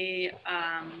usually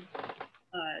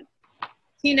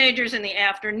teenagers in the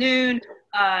afternoon,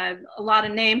 a lot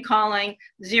of name calling,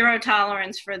 zero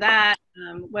tolerance for that,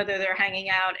 whether they're hanging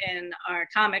out in our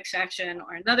comic section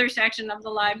or another section of the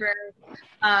library.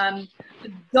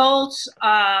 Adults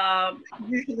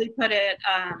usually put it,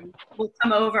 will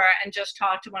come over and just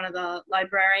talk to one of the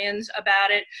librarians about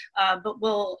it, but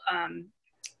we'll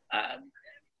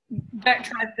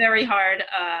try very hard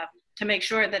to make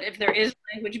sure that if there is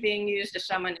language being used, if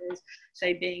someone is,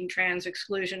 say, being trans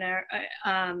exclusionary,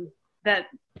 that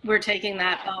we're taking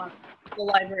that off the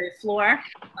library floor.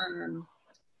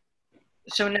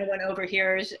 So no one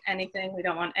overhears anything. We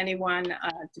don't want anyone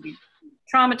to be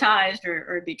traumatized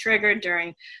or be triggered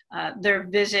during their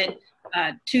visit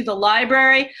to the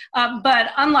library.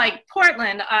 But unlike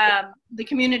Portland, the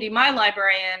community my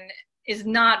librarian is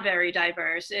not very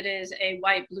diverse. It is a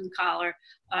white, blue-collar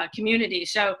community.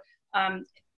 So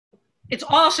it's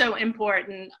also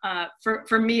important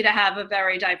for me to have a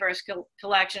very diverse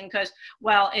collection, because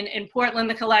while in Portland,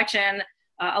 the collection,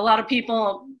 a lot of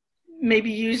people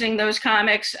maybe using those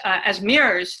comics as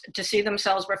mirrors to see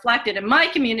themselves reflected. In my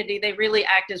community, they really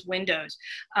act as windows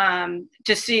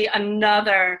to see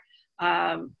another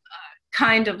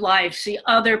kind of life, see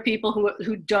other people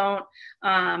who don't,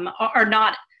 are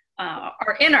not,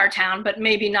 are in our town, but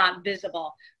maybe not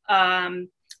visible.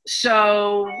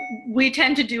 So we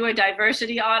tend to do a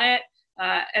diversity audit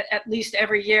at least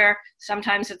every year.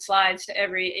 Sometimes it slides to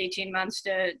every 18 months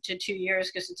to 2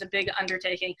 years because it's a big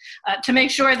undertaking to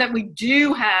make sure that we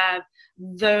do have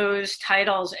those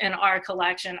titles in our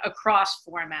collection across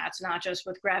formats, not just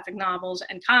with graphic novels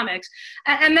and comics.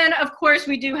 And then, of course,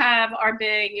 we do have our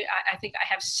big, I think I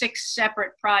have 6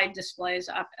 separate Pride displays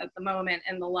up at the moment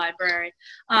in the library.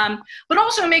 But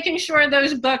also making sure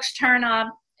those books turn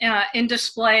up in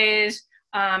displays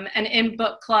and in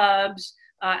book clubs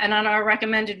and on our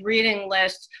recommended reading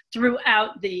lists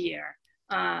throughout the year.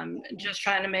 Just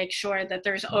trying to make sure that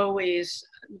there's always,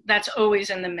 that's always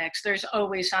in the mix. There's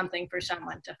always something for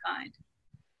someone to find.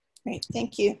 Great,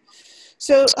 thank you.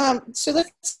 So, so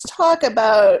let's talk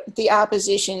about the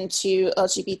opposition to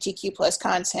LGBTQ plus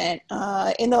content.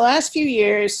 In the last few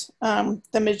years,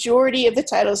 the majority of the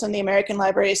titles on the American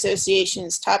Library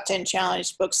Association's Top 10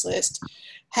 Challenged Books list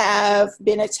have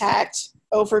been attacked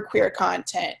over queer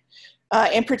content.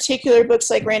 In particular, books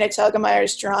like Raina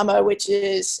Telgemeier's Drama, which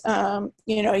is,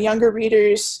 you know, a younger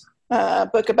reader's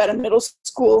book about a middle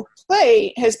school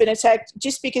play, has been attacked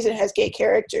just because it has gay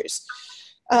characters.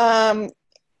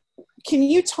 Can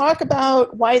you talk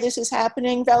about why this is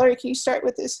happening? Valerie, can you start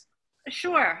with this?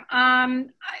 Sure.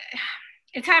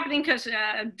 It's happening because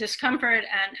discomfort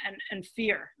and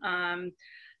fear.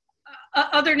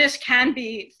 Otherness can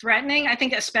be threatening, I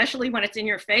think, especially when it's in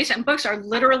your face, and books are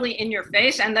literally in your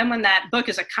face. And then when that book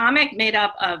is a comic made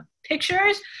up of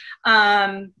pictures,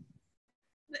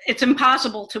 it's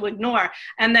impossible to ignore.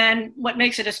 And then what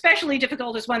makes it especially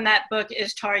difficult is when that book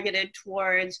is targeted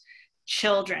towards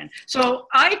children. So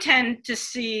I tend to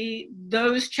see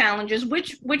those challenges,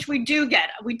 which we do get.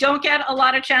 We don't get a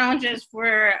lot of challenges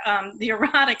for the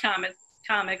erotic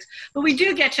comics, but we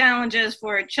do get challenges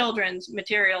for children's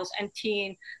materials and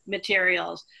teen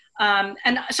materials.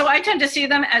 And so I tend to see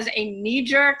them as a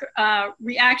knee-jerk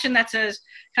reaction that says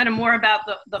kind of more about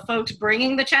the folks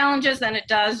bringing the challenges than it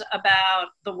does about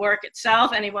the work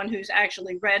itself. Anyone who's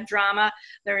actually read Drama,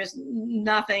 there is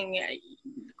nothing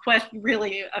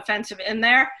really offensive in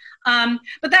there.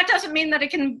 But that doesn't mean that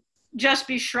it can just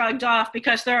be shrugged off,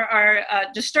 because there are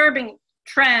disturbing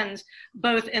trends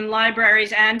both in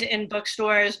libraries and in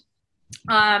bookstores.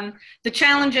 The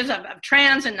challenges of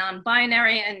trans and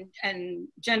non-binary and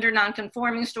gender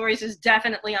non-conforming stories is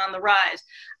definitely on the rise.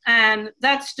 And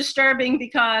that's disturbing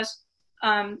because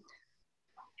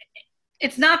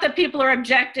it's not that people are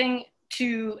objecting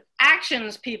to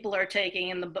actions people are taking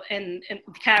in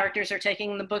characters are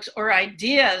taking in the books or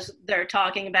ideas they're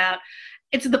talking about.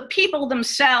 It's the people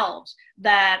themselves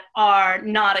that are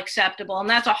not acceptable. And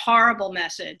that's a horrible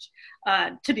message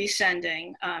to be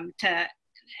sending to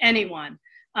anyone.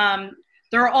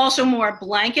 There are also more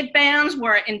blanket bans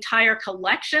where entire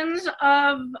collections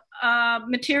of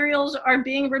materials are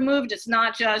being removed. It's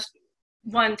not just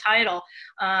one title.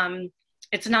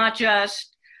 It's not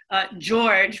just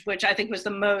George, which I think was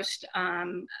the most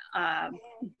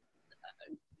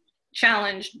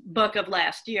challenged book of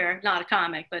last year, not a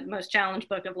comic, but most challenged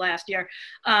book of last year.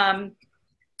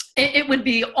 It would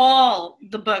be all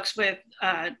the books with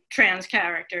trans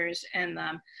characters in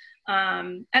them.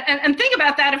 And think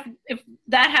about that if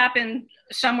that happened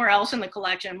somewhere else in the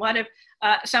collection. What if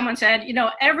someone said, you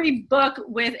know, every book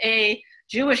with a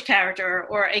Jewish character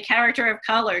or a character of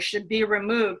color should be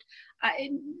removed?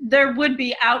 There would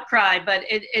be outcry, but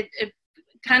it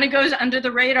kind of goes under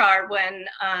the radar when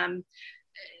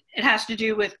it has to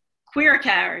do with queer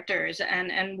characters,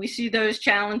 and we see those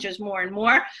challenges more and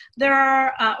more. There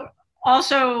are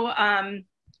also, I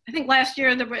think last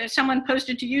year someone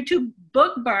posted to YouTube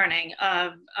book burning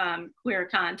of queer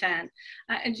content.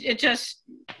 It's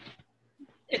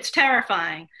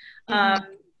terrifying.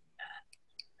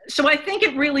 So I think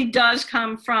it really does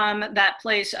come from that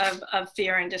place of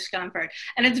fear and discomfort.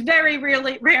 And it's very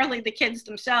rarely the kids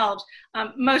themselves.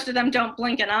 Most of them don't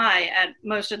blink an eye at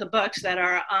most of the books that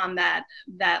are on that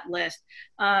list.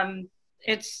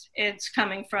 It's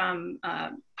coming from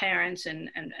parents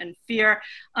and fear.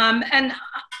 And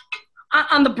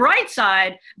on the bright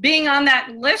side, being on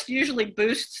that list usually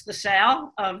boosts the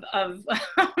sale of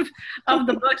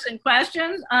the books in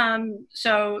question.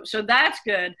 So that's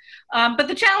good. But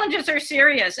the challenges are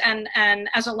serious, and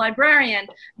as a librarian, it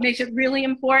makes it really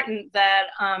important that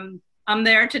I'm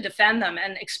there to defend them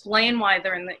and explain why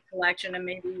they're in the collection and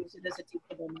maybe use it as a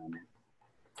teachable moment.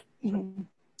 Mm-hmm.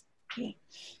 Okay.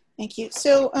 Thank you.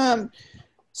 So,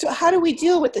 so how do we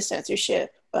deal with the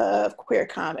censorship of queer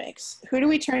comics? Who do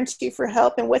we turn to for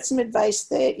help, and what's some advice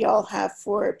that y'all have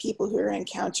for people who are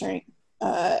encountering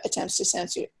attempts to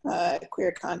censor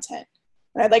queer content?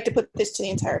 And I'd like to put this to the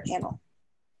entire panel.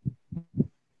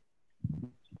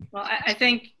 Well, I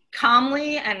think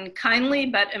calmly and kindly,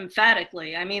 but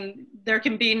emphatically. I mean, there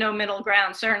can be no middle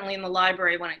ground, certainly in the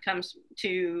library when it comes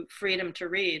to freedom to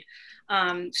read.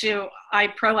 So I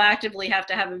proactively have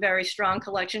to have a very strong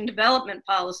collection development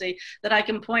policy that I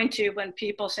can point to when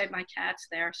people say, my cat's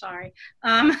there, sorry.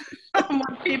 When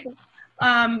people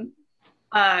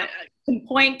can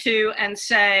point to and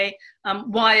say,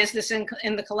 why is this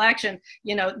in the collection?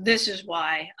 You know, this is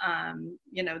why.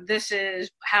 You know, this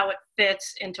is how it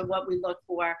fits into what we look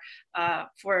for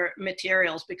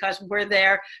materials, because we're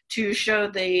there to show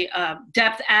the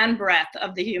depth and breadth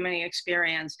of the human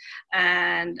experience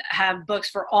and have books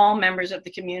for all members of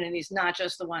the communities, not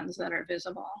just the ones that are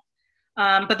visible.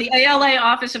 But the ALA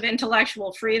Office of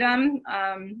Intellectual Freedom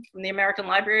from the American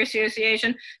Library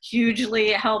Association,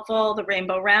 hugely helpful. The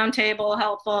Rainbow Round Table,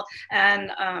 helpful.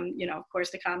 And, you know, of course,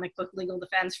 the Comic Book Legal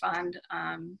Defense Fund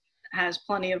has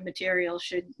plenty of material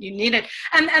should you need it.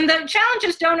 And the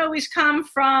challenges don't always come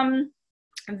from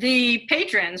the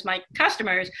patrons, my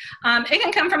customers. It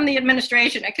can come from the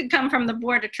administration. It could come from the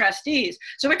Board of Trustees.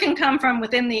 So it can come from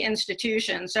within the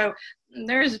institution. So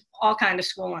there's all kind of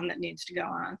schooling that needs to go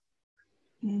on.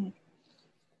 Mm.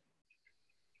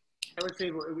 I would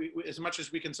say as much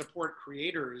as we can support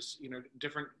creators, you know,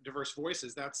 diverse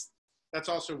voices, that's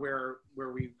also where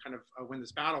we kind of win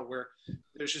this battle, where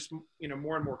there's just, you know,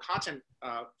 more and more content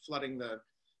flooding the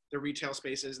retail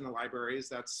spaces and the libraries.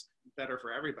 That's better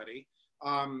for everybody.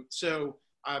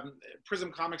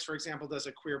 Prism Comics, for example, does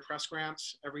a queer press grant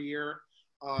every year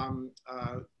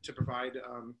to provide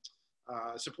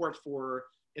support for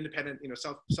independent, you know,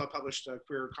 self-published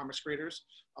queer comics creators.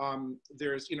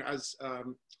 There's, you know, as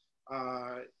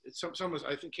some was,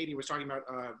 I think Katie was talking about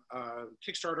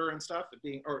Kickstarter and stuff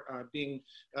being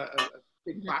a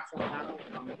big platform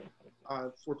now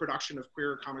for production of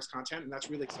queer comics content, and that's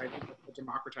really exciting. It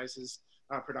democratizes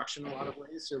production in a lot of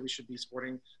ways. So we should be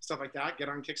supporting stuff like that. Get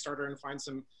on Kickstarter and find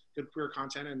some good queer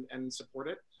content and support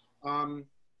it.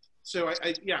 So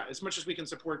yeah, as much as we can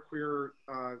support queer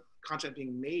content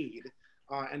being made.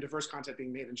 And diverse content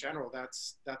being made in general,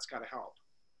 that's got to help.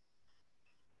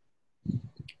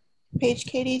 Paige,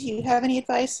 Katie, do you have any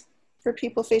advice for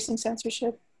people facing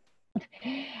censorship?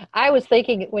 I was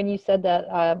thinking when you said that,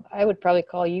 I would probably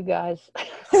call you guys.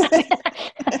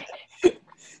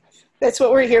 That's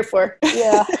what we're here for.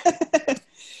 Yeah.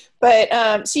 But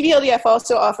CBLDF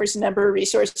also offers a number of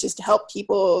resources to help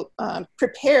people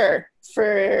prepare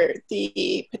for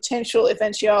the potential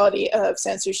eventuality of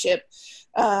censorship.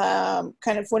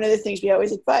 Kind of one of the things we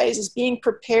always advise is being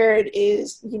prepared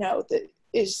is, you know,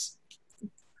 is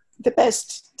the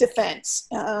best defense.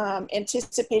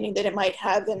 Anticipating that it might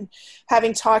have, and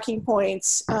having talking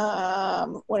points.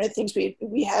 One of the things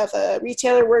we have a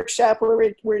retailer workshop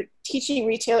where we're teaching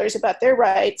retailers about their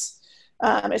rights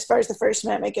as far as the First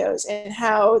Amendment goes, and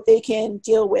how they can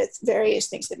deal with various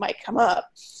things that might come up,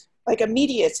 like a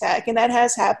media attack. And that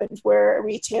has happened where a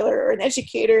retailer or an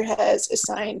educator has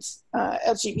assigned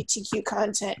LGBTQ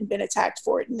content and been attacked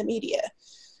for it in the media.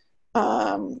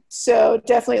 So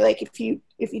definitely, like, if you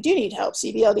do need help,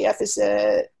 CBLDF is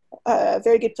a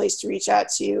very good place to reach out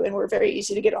to, and we're very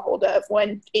easy to get a hold of,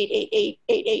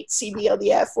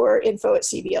 1-888-88-CBLDF or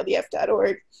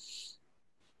info@cbldf.org.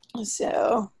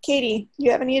 So Katie, do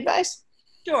you have any advice?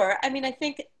 Sure. I mean, I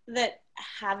think that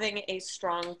having a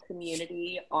strong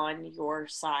community on your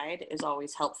side is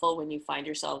always helpful when you find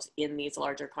yourselves in these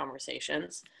larger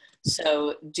conversations.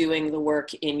 So doing the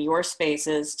work in your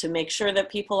spaces to make sure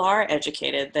that people are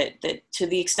educated, that to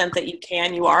the extent that you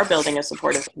can, you are building a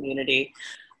supportive community.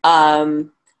 I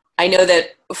know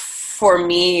that for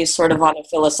me, sort of on a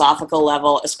philosophical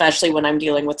level, especially when I'm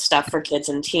dealing with stuff for kids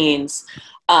and teens,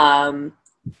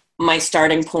 my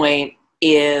starting point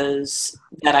is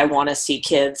that I want to see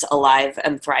kids alive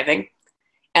and thriving.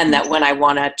 And that when I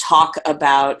want to talk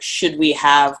about should we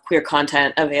have queer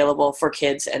content available for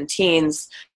kids and teens,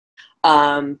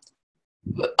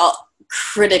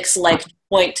 critics like to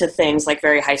point to things like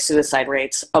very high suicide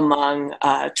rates among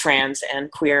trans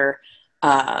and queer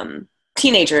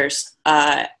teenagers.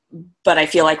 But I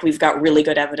feel like we've got really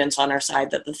good evidence on our side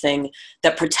that the thing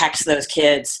that protects those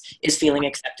kids is feeling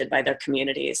accepted by their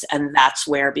communities. And that's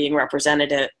where being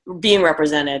represented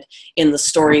in the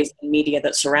stories and media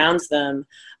that surrounds them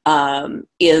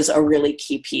is a really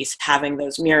key piece. Having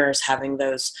those mirrors, having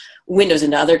those windows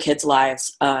into other kids'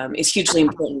 lives is hugely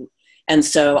important. And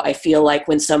so I feel like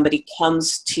when somebody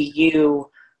comes to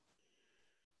you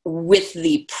with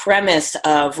the premise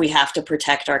of we have to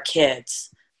protect our kids,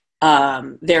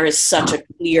 there is such a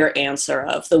clear answer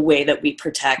of the way that we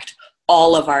protect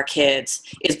all of our kids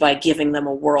is by giving them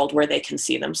a world where they can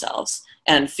see themselves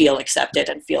and feel accepted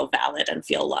and feel valid and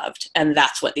feel loved. And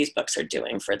that's what these books are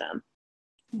doing for them.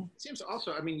 It seems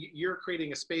also, I mean, you're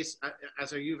creating a space,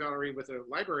 as are you, Valerie, with a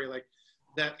library like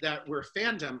that where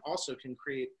fandom also can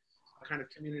create a kind of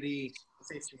community, a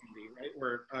safe community, right?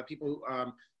 Where people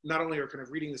not only are kind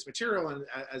of reading this material and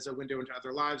as a window into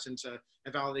other lives, into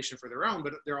a validation for their own,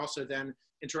 but they're also then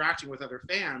interacting with other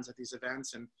fans at these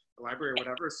events and the library or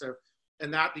whatever. So,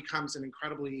 and that becomes an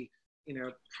incredibly,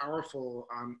 powerful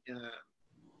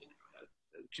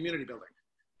community building.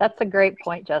 That's a great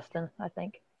point, Justin, I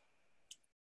think.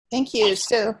 Thank you.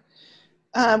 So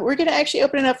we're going to actually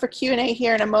open it up for Q&A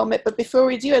here in a moment. But before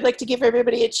we do, I'd like to give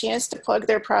everybody a chance to plug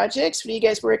their projects. What are you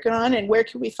guys working on and where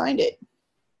can we find it?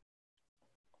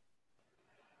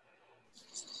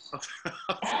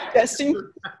 Justin,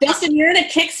 you're in a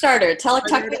Kickstarter. Talk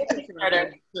about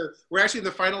Kickstarter. So we're actually in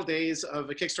the final days of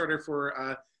a Kickstarter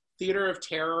for Theater of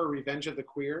Terror, Revenge of the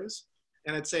Queers.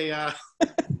 And it's a,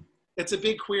 it's a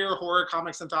big queer horror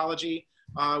comics anthology.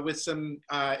 With some,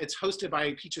 it's hosted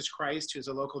by Peaches Christ, who's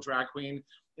a local drag queen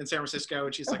in San Francisco,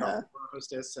 and she's like a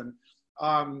hostess. And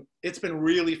it's been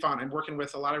really fun. I'm working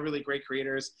with a lot of really great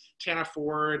creators: Tana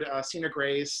Ford, Sina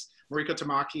Grace, Mariko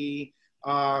Tamaki,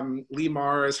 Lee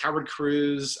Mars, Howard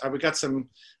Cruz. We got some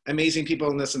amazing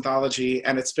people in this anthology,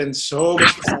 and it's been so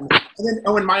much fun. And then,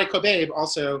 and Maya Kobabe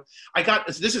also.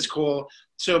 This is cool.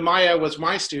 So Maya was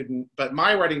my student, but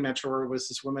my writing mentor was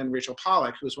this woman, Rachel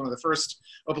Pollack, who was one of the first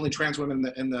openly trans women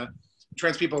in the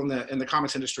trans people in the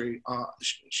comics industry.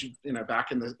 She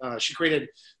she created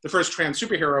the first trans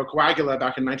superhero, Coagula,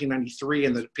 back in 1993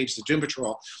 in the Pages of Doom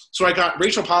Patrol. So I got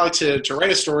Rachel Pollack to write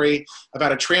a story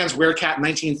about a trans werecat in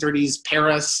 1930s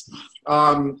Paris,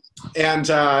 and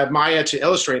Maya to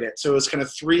illustrate it. So it was kind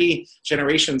of 3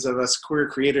 generations of us queer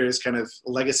creators, kind of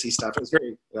legacy stuff.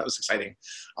 That was exciting.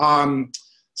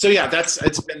 So yeah, that's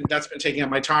been taking up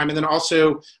my time, and then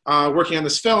also working on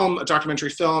this film, a documentary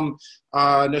film,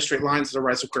 No Straight Lines: The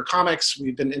Rise of Queer Comics.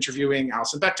 We've been interviewing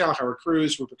Alison Bechdel, Howard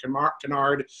Cruz, Rupert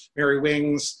Kennard, Mary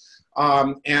Wings,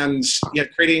 and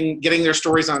getting their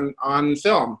stories on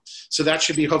film. So that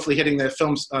should be hopefully hitting the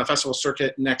film festival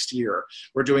circuit next year.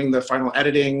 We're doing the final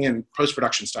editing and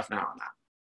post-production stuff now on that.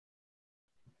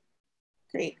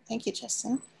 Great, thank you,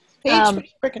 Justin. Paige, what are you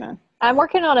working on? I'm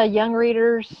working on a young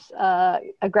readers,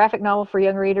 a graphic novel for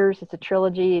young readers. It's a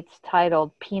trilogy. It's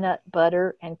titled Peanut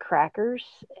Butter and Crackers,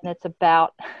 and it's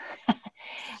about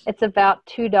it's about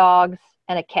 2 dogs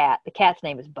and a cat. The cat's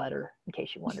name is Butter, in case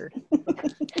you wondered.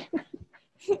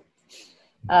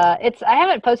 I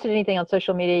haven't posted anything on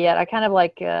social media yet. I kind of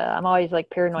I'm always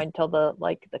paranoid until the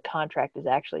contract is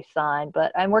actually signed.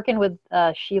 But I'm working with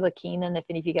Sheila Keenan. If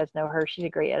any of you guys know her, she's a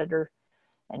great editor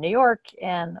in New York,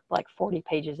 and 40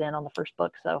 pages in on the first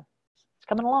book, so it's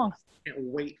coming along. Can't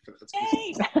wait for this.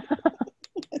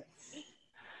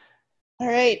 All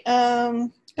right,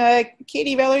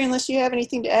 Katie, Valerie, unless you have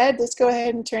anything to add, let's go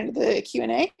ahead and turn to the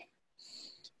Q&A.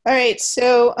 All right,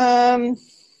 so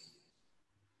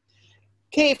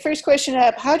okay, first question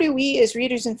up: how do we as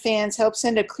readers and fans help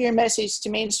send a clear message to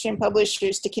mainstream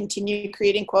publishers to continue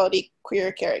creating quality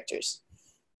queer characters?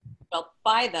 Well,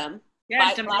 buy them.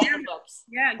 Yeah, books.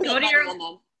 Yeah, go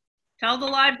to tell the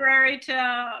library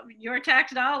to your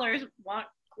tax dollars want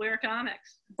queer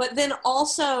comics. But then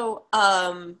also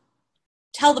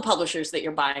tell the publishers that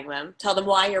you're buying them. Tell them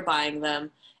why you're buying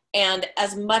them. And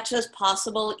as much as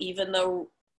possible, even though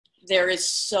there is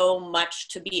so much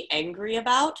to be angry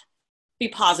about, be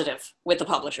positive with the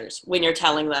publishers when you're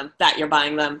telling them that you're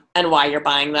buying them and why you're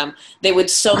buying them. They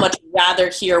would so much rather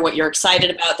hear what you're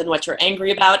excited about than what you're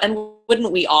angry about. And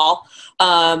wouldn't we all?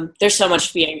 There's so much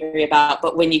to be angry about,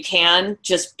 but when you can,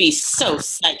 just be so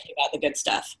psyched about the good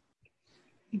stuff.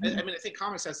 I mean, I think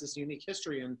comics has this unique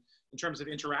history in terms of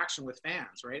interaction with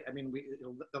fans, right? I mean,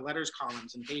 the letters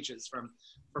columns and pages from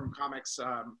comics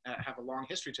have a long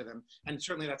history to them, and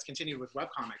certainly that's continued with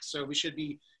webcomics. So we should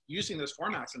be using those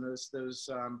formats and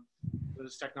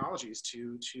those technologies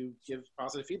to give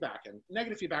positive feedback and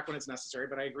negative feedback when it's necessary.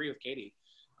 But I agree with Katie.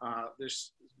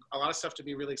 There's a lot of stuff to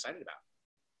be really excited about.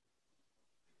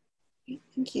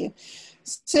 Thank you.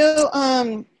 So,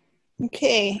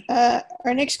 okay,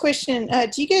 our next question,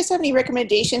 do you guys have any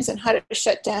recommendations on how to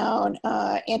shut down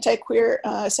anti-queer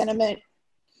sentiment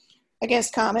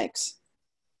against comics?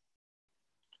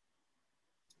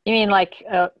 You mean like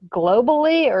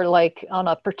globally, or like on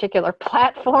a particular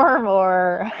platform,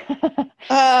 or?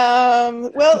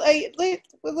 Well, is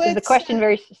the question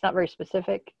it's not very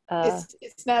specific?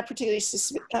 It's not particularly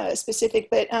specific,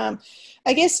 but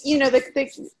I guess, you know,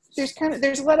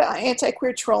 there's a lot of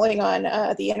anti-queer trolling on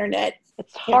the internet.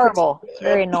 It's horrible. It's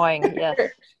very annoying.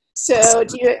 Yes. So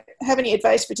do you have any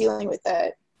advice for dealing with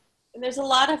that? There's a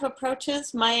lot of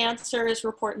approaches. My answer is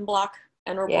report and block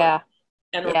and report. Yeah.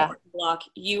 And report and block.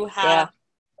 You have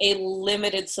a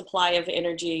limited supply of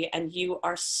energy, and you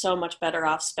are so much better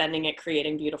off spending it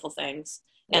creating beautiful things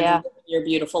and living your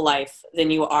beautiful life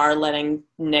than you are letting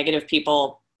negative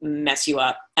people mess you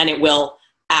up. And it will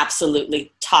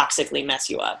absolutely toxically mess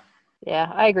you up. Yeah,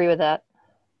 I agree with that.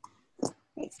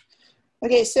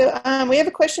 Okay, so we have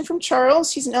a question from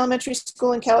Charles. He's in elementary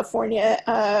school in California.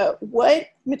 What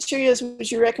materials would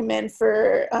you recommend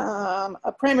for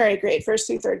a primary grade, 1st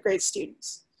through 3rd grade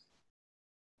students?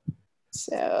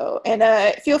 So, and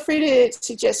feel free to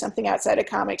suggest something outside of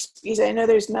comics, because I know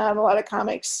there's not a lot of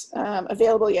comics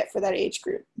available yet for that age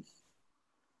group.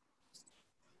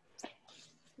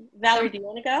 Valerie, do you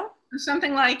want to go?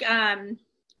 Something like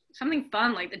something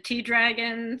fun, like the Tea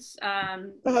Dragons.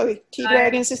 Tea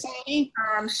Dragon Society.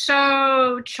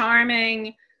 So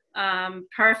charming,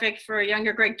 perfect for a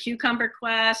younger grade. Cucumber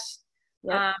Quest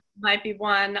might be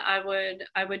one I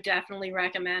would definitely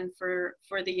recommend for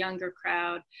the younger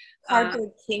crowd.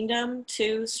 Cardboard Kingdom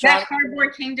too. That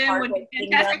Cardboard Kingdom would be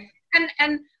fantastic.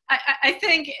 And I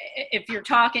think if you're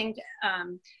talking,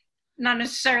 not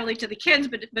necessarily to the kids,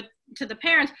 but to the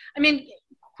parents, I mean,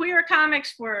 queer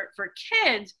comics for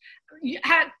kids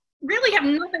really have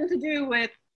nothing to do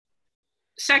with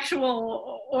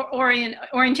sexual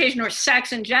orientation or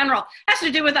sex in general. It has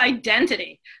to do with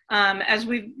identity, as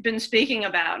we've been speaking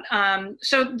about.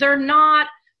 So they're not,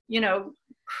 you know,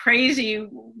 crazy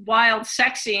wild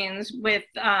sex scenes with,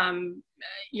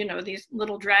 you know, these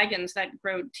little dragons that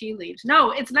grow tea leaves.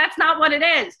 No, that's not what it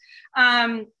is.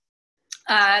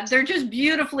 They're just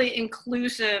beautifully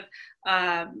inclusive,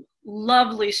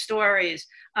 lovely stories,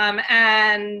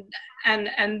 and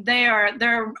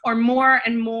there are more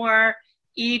and more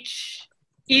each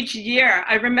year.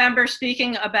 I remember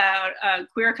speaking about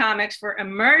queer comics for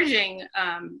emerging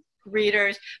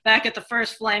readers back at the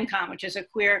first FlameCon, which is a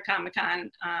queer Comic-Con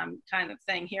kind of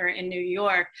thing here in New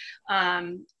York,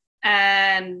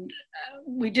 and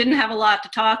we didn't have a lot to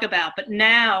talk about, but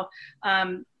now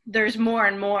there's more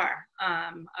and more.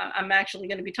 I'm actually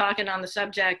going to be talking on the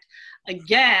subject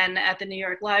again at the New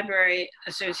York Library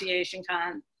Association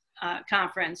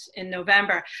conference in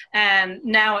November. And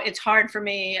now it's hard for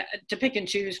me to pick and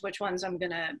choose which ones I'm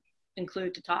going to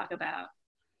include to talk about.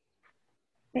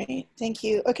 Great, thank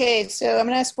you. Okay, so I'm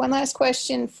going to ask one last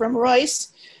question from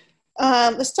Royce.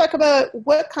 Let's talk about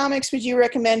what comics would you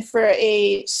recommend for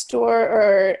a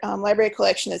store or library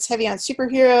collection that's heavy on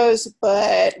superheroes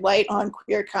but light on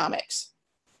queer comics?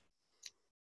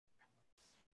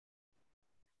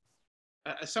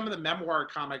 Some of the memoir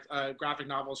comic graphic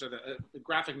novels or the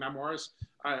graphic memoirs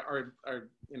are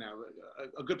you know,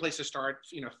 a good place to start.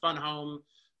 You know, Fun Home,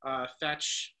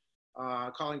 Fetch,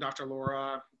 Calling Dr.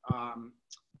 Laura,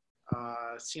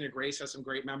 Sina Grace has some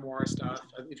great memoir stuff.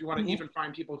 If you want to even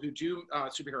find people who do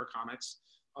superhero comics,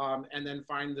 and then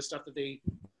find the stuff that they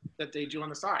do on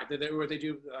the side, that they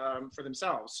do for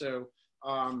themselves. So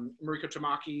Mariko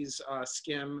Tamaki's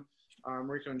Skim,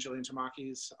 Mariko and Jillian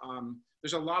Tamaki's.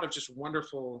 There's a lot of just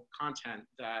wonderful content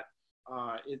that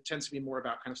it tends to be more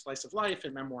about kind of slice of life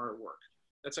and memoir work.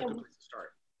 That's a good place to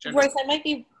start. Royce, I might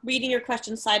be reading your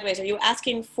question sideways. Are you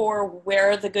asking for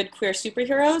where are the good queer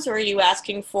superheroes, or are you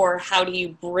asking for how do you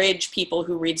bridge people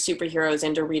who read superheroes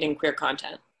into reading queer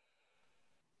content?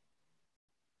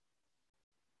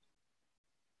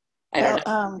 I don't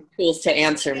know. Tools to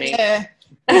answer me. Yeah,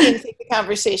 we can take the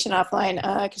conversation offline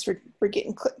because we're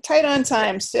getting tight on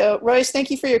time. So Royce, thank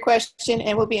you for your question,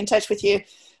 and we'll be in touch with you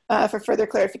for further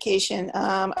clarification.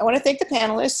 I want to thank the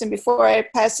panelists, and before I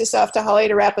pass this off to Holly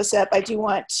to wrap us up, I do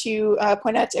want to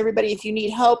point out to everybody, if you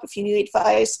need help, if you need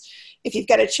advice, if you've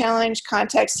got a challenge,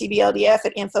 contact CBLDF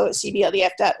at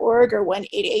info@cbldf.org or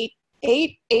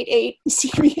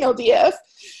 1-888-88-CBLDF.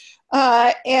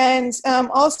 And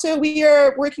also we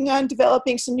are working on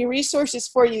developing some new resources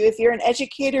for you. If you're an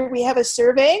educator, we have a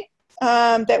survey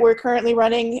that we're currently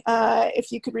running.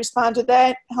 If you could respond to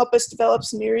that, help us develop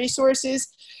some new resources.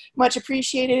 Much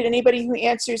appreciated. Anybody who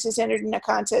answers is entered in a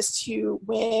contest to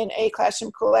win a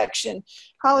classroom collection.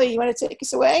 Holly, you want to take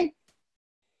us away?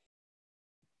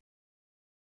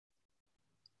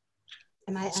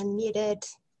 Am I unmuted?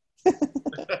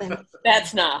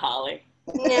 That's not Holly.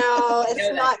 No,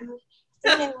 it's not.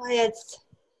 Anyway,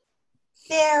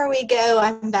 There we go.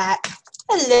 I'm back.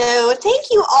 Hello. Thank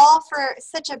you all for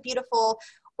such a beautiful,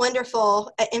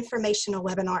 wonderful, informational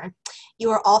webinar.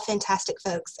 You are all fantastic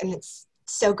folks, and it's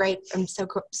so great. I'm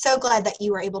so glad that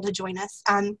you were able to join us.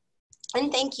 And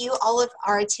thank you, all of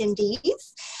our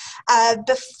attendees.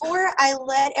 Before I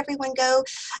let everyone go,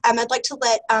 I'd like to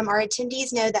let our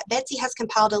attendees know that Betsy has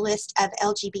compiled a list of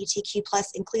LGBTQ+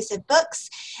 inclusive books,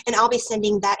 and I'll be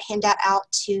sending that handout out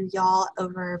to y'all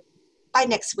over by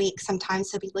next week sometime,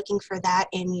 so be looking for that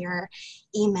in your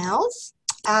emails.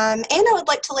 And I would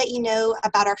like to let you know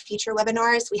about our future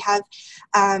webinars. We have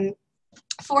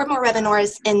 4 more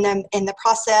webinars in the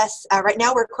process. Right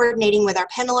now we're coordinating with our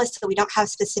panelists, so we don't have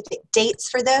specific dates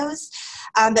for those,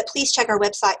 but please check our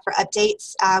website for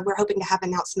updates. We're hoping to have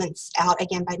announcements out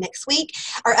again by next week.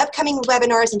 Our upcoming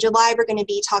webinars in July, we're going to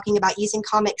be talking about using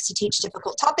comics to teach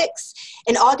difficult topics.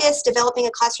 In August, developing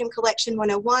a classroom collection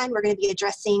 101, we're going to be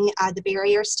addressing the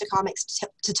barriers to comics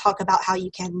to talk about how you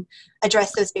can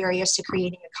address those barriers to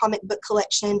creating a comic book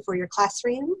collection for your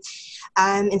classroom.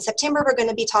 In September, we're going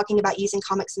to be talking about using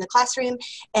comics in the classroom.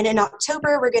 And in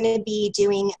October, we're going to be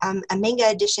doing a manga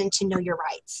edition to Know Your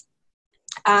Rights.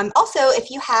 Also, if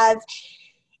you have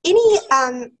any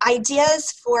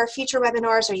ideas for future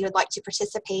webinars, or you would like to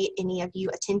participate, any of you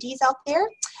attendees out there,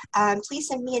 please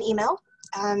send me an email.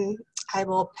 I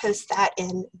will post that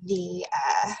in the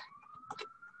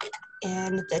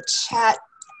chat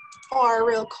bar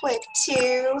real quick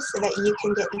too, so that you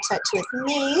can get in touch with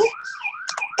me.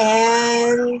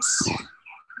 And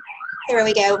there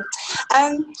we go.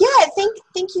 Yeah,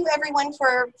 thank you everyone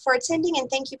for attending, and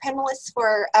thank you panelists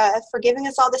for giving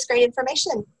us all this great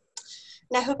information.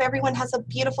 And I hope everyone has a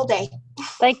beautiful day.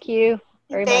 Thank you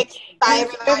very much. Bye,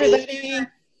 everybody. Everybody.